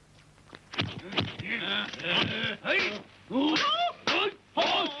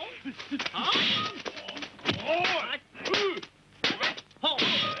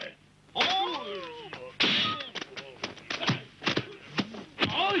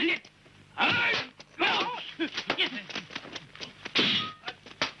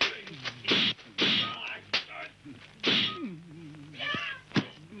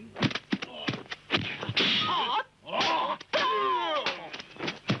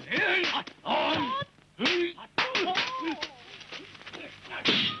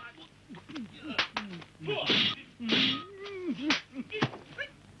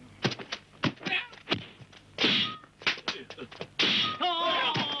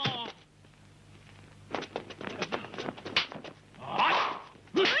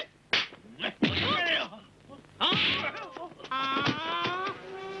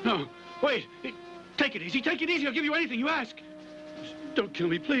 No, wait. Take it easy. Take it easy. I'll give you anything you ask. Don't kill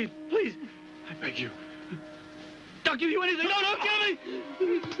me, please. Please. I beg you. I'll give you anything. No, don't kill me.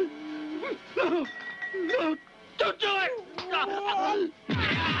 No. No. Don't do it.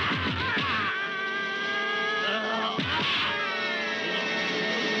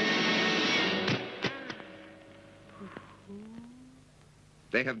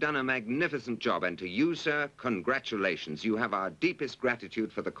 They have done a magnificent job, and to you, sir, congratulations. You have our deepest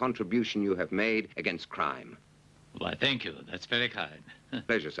gratitude for the contribution you have made against crime. Why, thank you. That's very kind.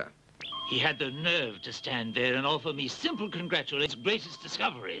 Pleasure, sir. He had the nerve to stand there and offer me simple congratulations, greatest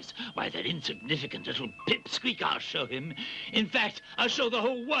discoveries. Why, that insignificant little pipsqueak, I'll show him. In fact, I'll show the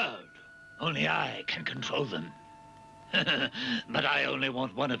whole world. Only I can control them. But I only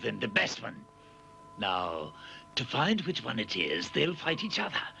want one of them, the best one. Now, to find which one it is, they'll fight each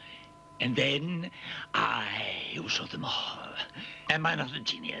other. And then I will show them all. Am I not a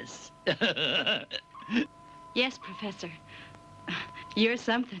genius? Yes, Professor. You're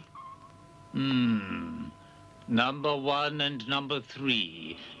something. Number 1 and number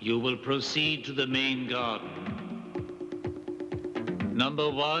 3, you will proceed to the main garden. Number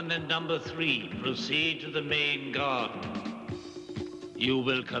 1 and number 3, proceed to the main garden. You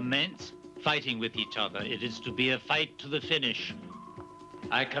will commence fighting with each other. It is to be a fight to the finish.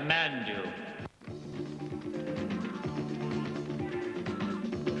 I command you.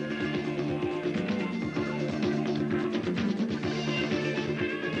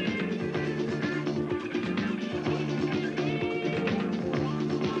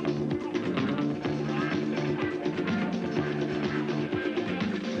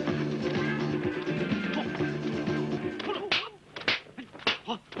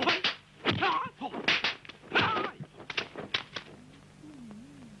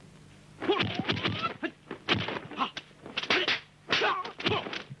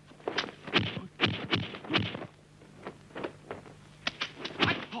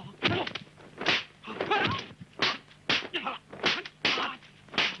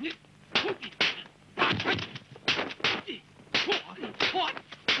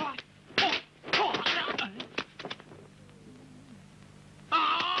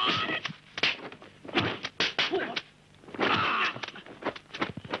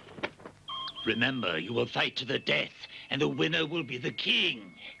 Remember, you will fight to the death, and the winner will be the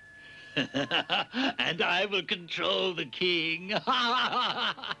king. And I will control the king.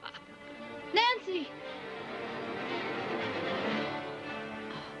 Nancy!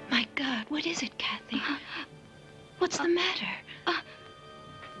 My God, what is it, Kathy? What's the matter?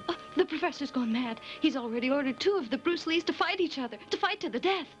 The professor's gone mad. He's already ordered 2 of the Bruce Lees to fight each other, to fight to the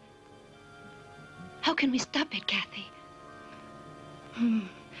death. How can we stop it, Kathy?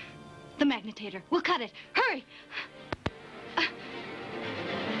 The magnetator. We'll cut it. Hurry!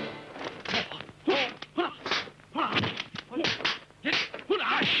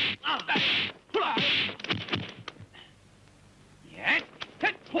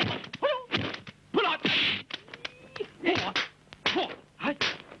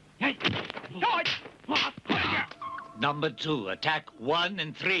 Number 2, attack 1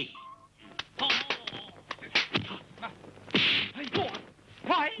 and 3.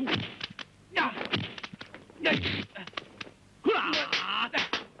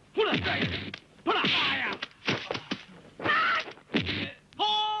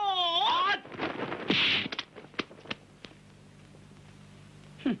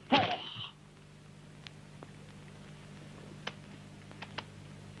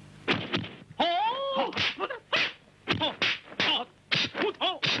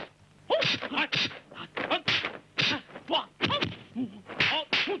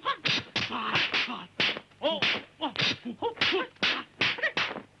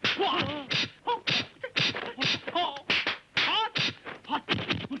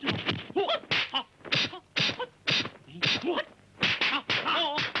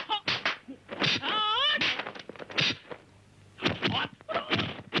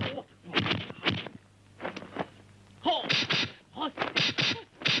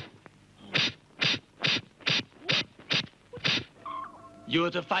 You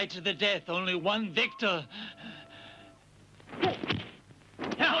are to fight to the death, only one victor.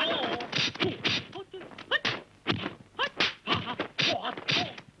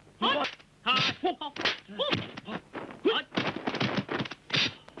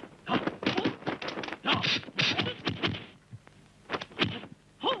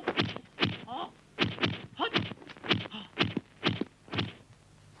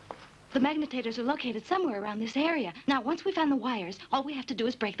 The magnetators are located somewhere around this area. Now, once we find the wires, all we have to do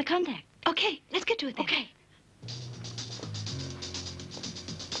is break the contact. Okay, let's get to it then. Okay.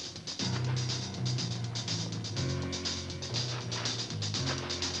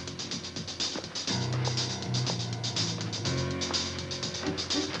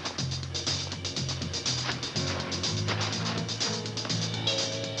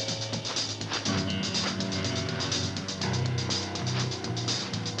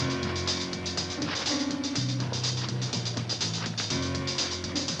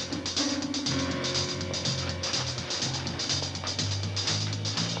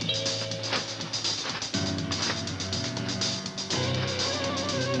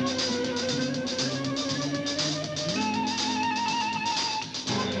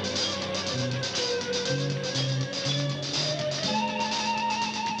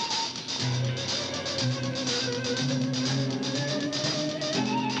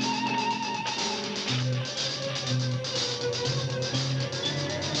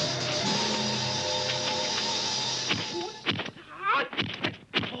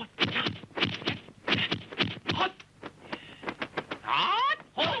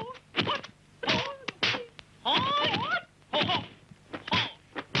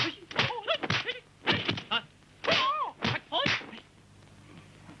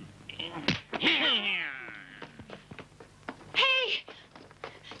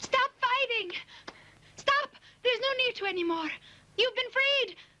 Anymore. You've been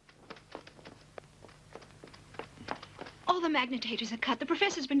freed. All the magnetators are cut. The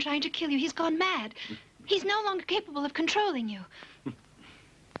professor's been trying to kill you. He's gone mad. He's no longer capable of controlling you.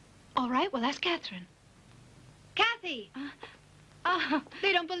 All right, well, ask Catherine. Kathy!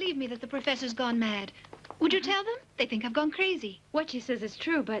 They don't believe me that the professor's gone mad. Would you tell them? They think I've gone crazy. What she says is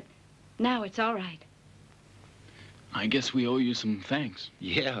true, but now it's all right. I guess we owe you some thanks.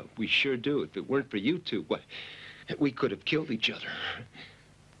 Yeah, we sure do. If it weren't for you two, what, we could have killed each other.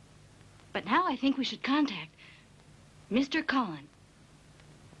 But now I think we should contact Mr. Cullen.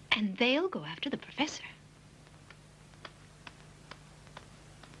 And they'll go after the professor.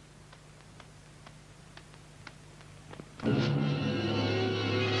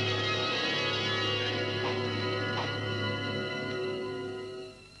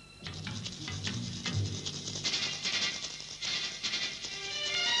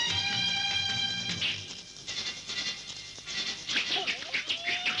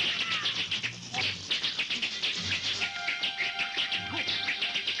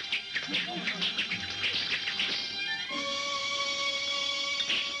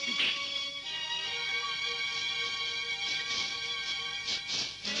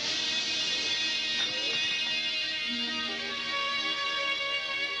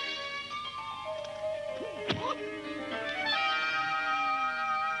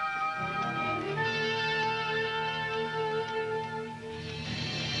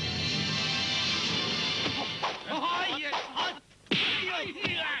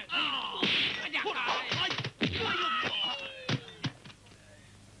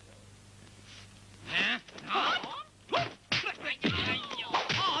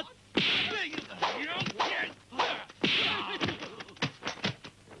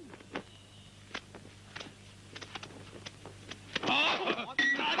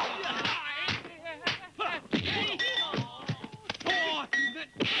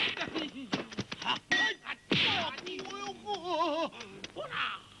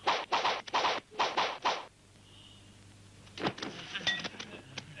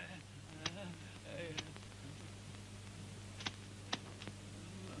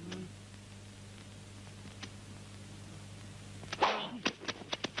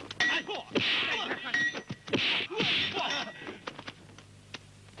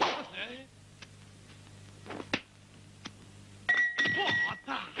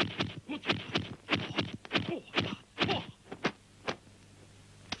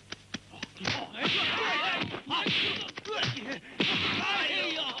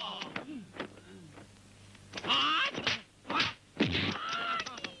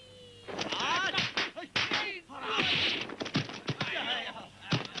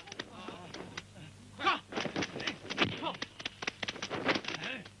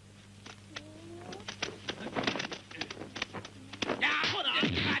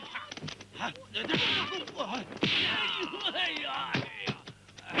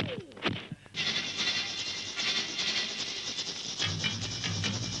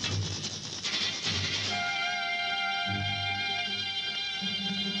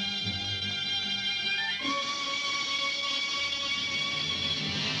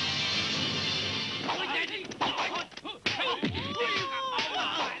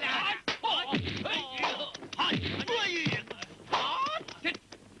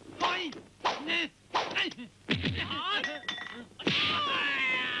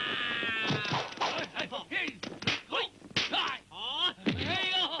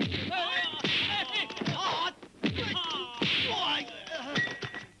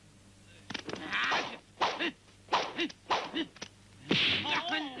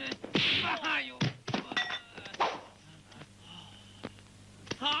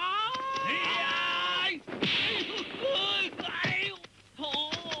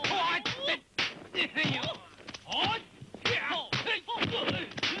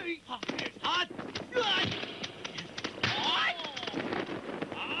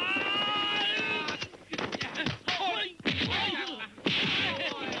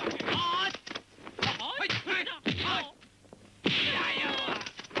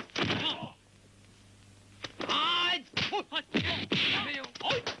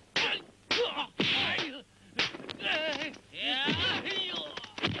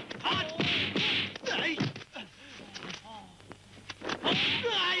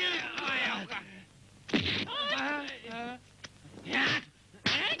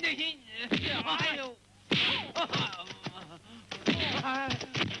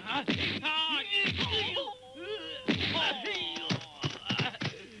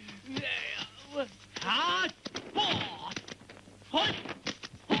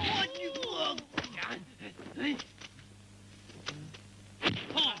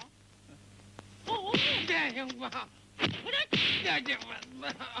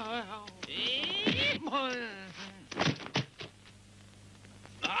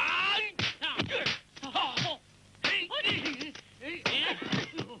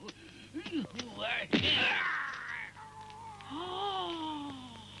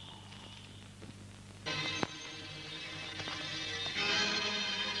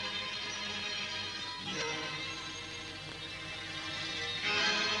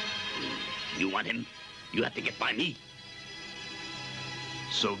 You want him? You have to get by me.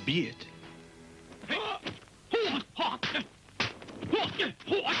 So be it.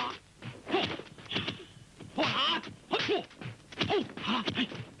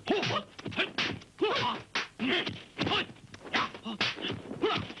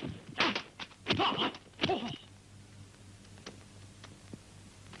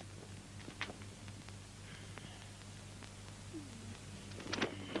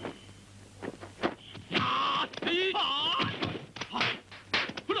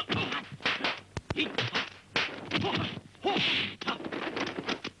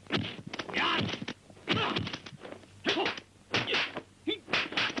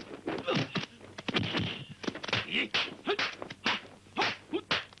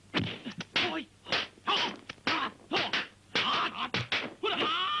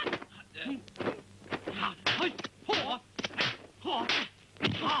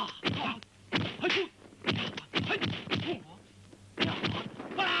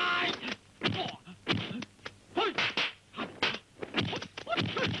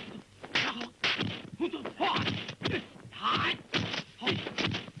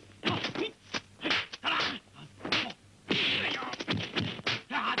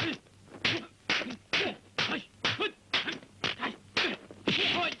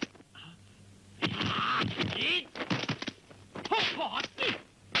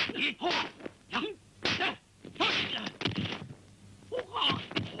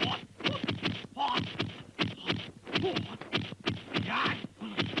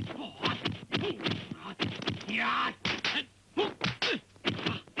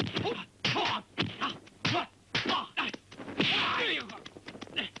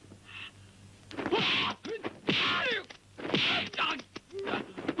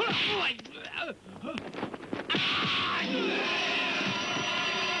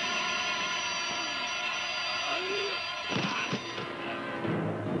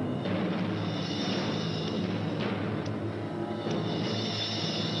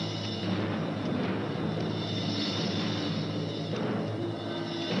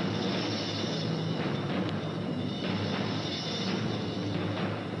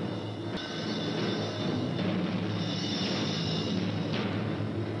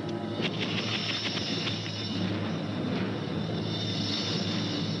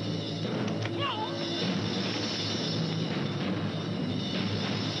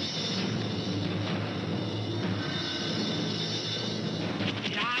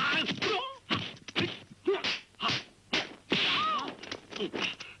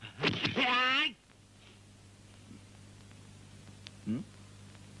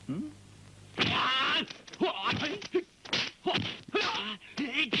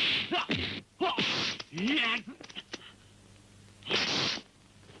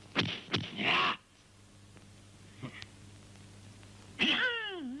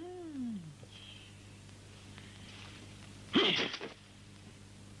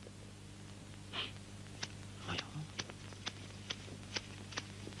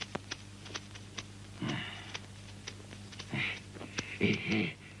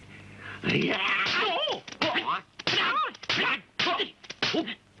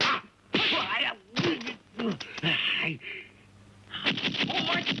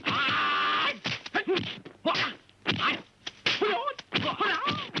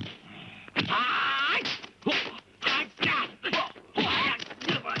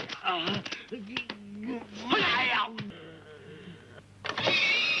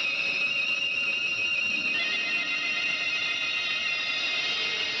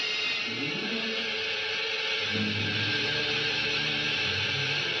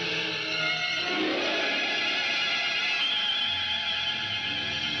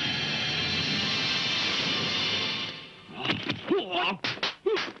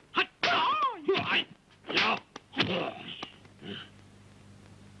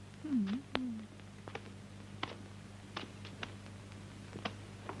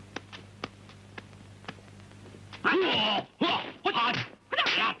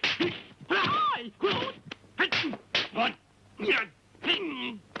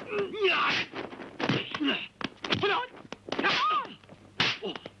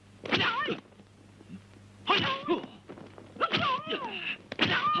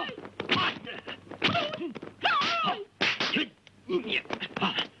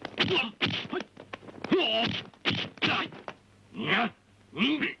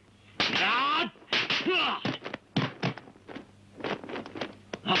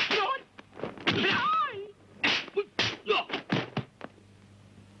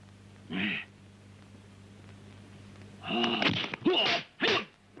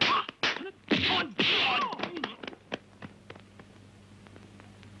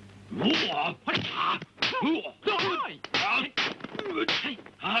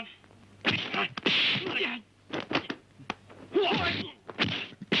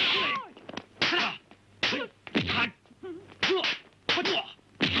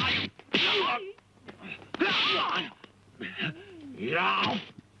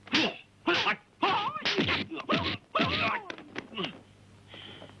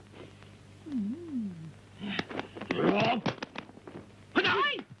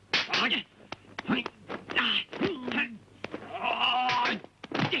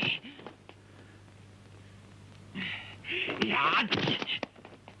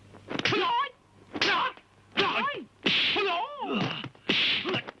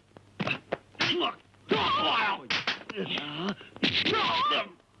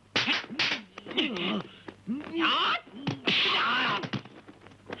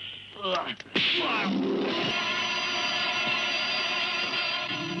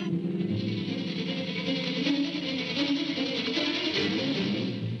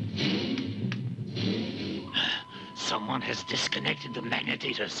 Someone has disconnected the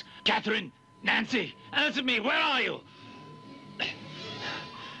magnetators. Catherine, Nancy, answer me. Where are you?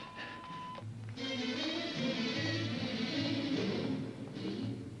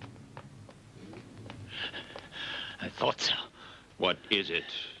 I thought so. What is it?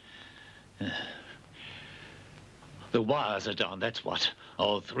 The wires are down, that's what.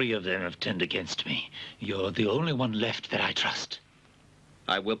 All three of them have turned against me. You're the only one left that I trust.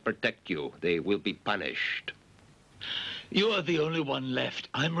 I will protect you. They will be punished. You are the only one left.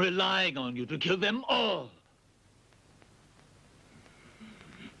 I'm relying on you to kill them all.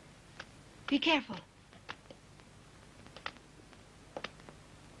 Be careful.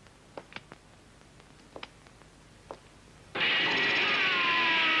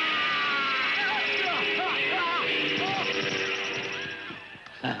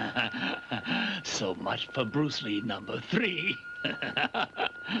 So much for Bruce Lee number 3.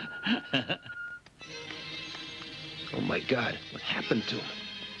 Oh, my God. What happened to him?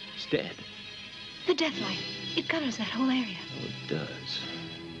 He's dead. The death light. It covers that whole area. Oh, it does.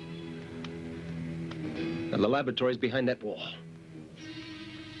 And the laboratory's behind that wall.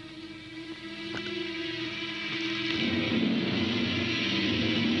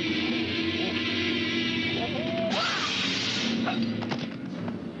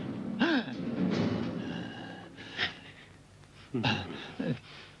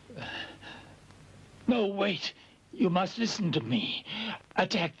 No, wait. You must listen to me.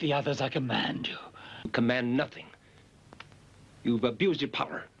 Attack the others I command you. Command nothing. You've abused your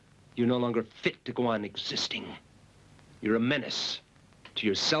power. You're no longer fit to go on existing. You're a menace to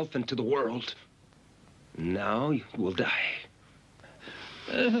yourself and to the world. Now you will die.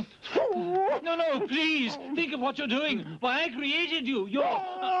 No, please. Think of what you're doing. Why, I created you. You're...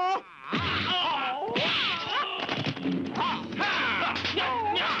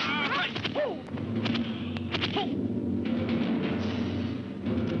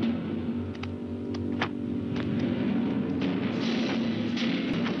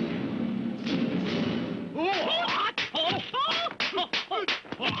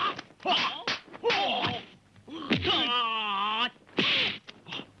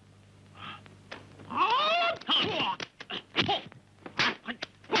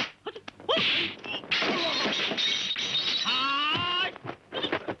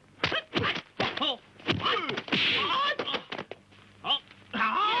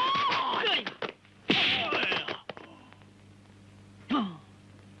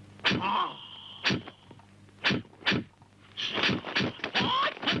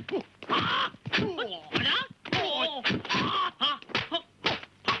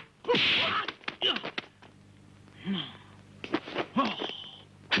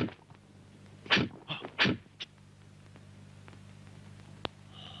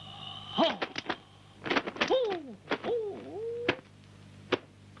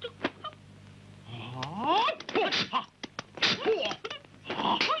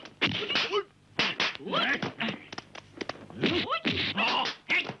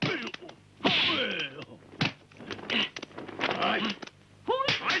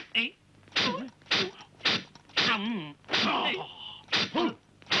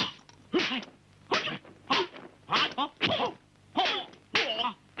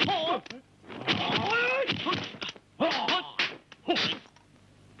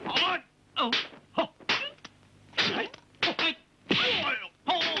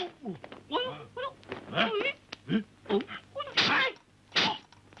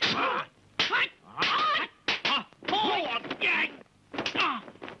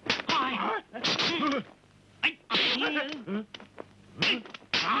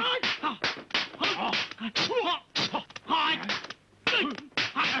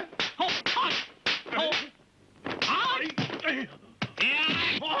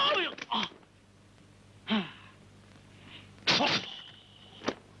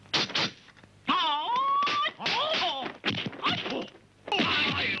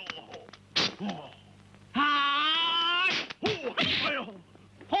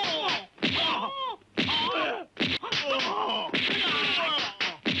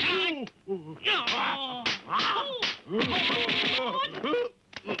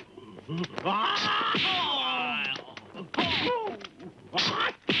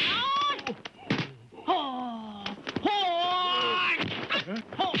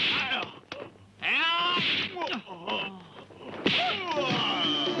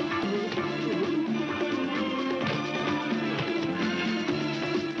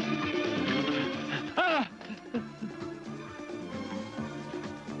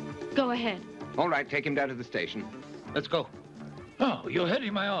 Go ahead. All right, take him down to the station. Let's go. Oh, you're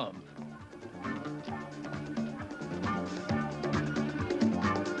hurting my arm.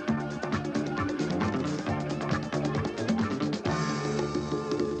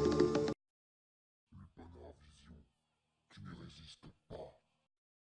 Tu ne résistes pas.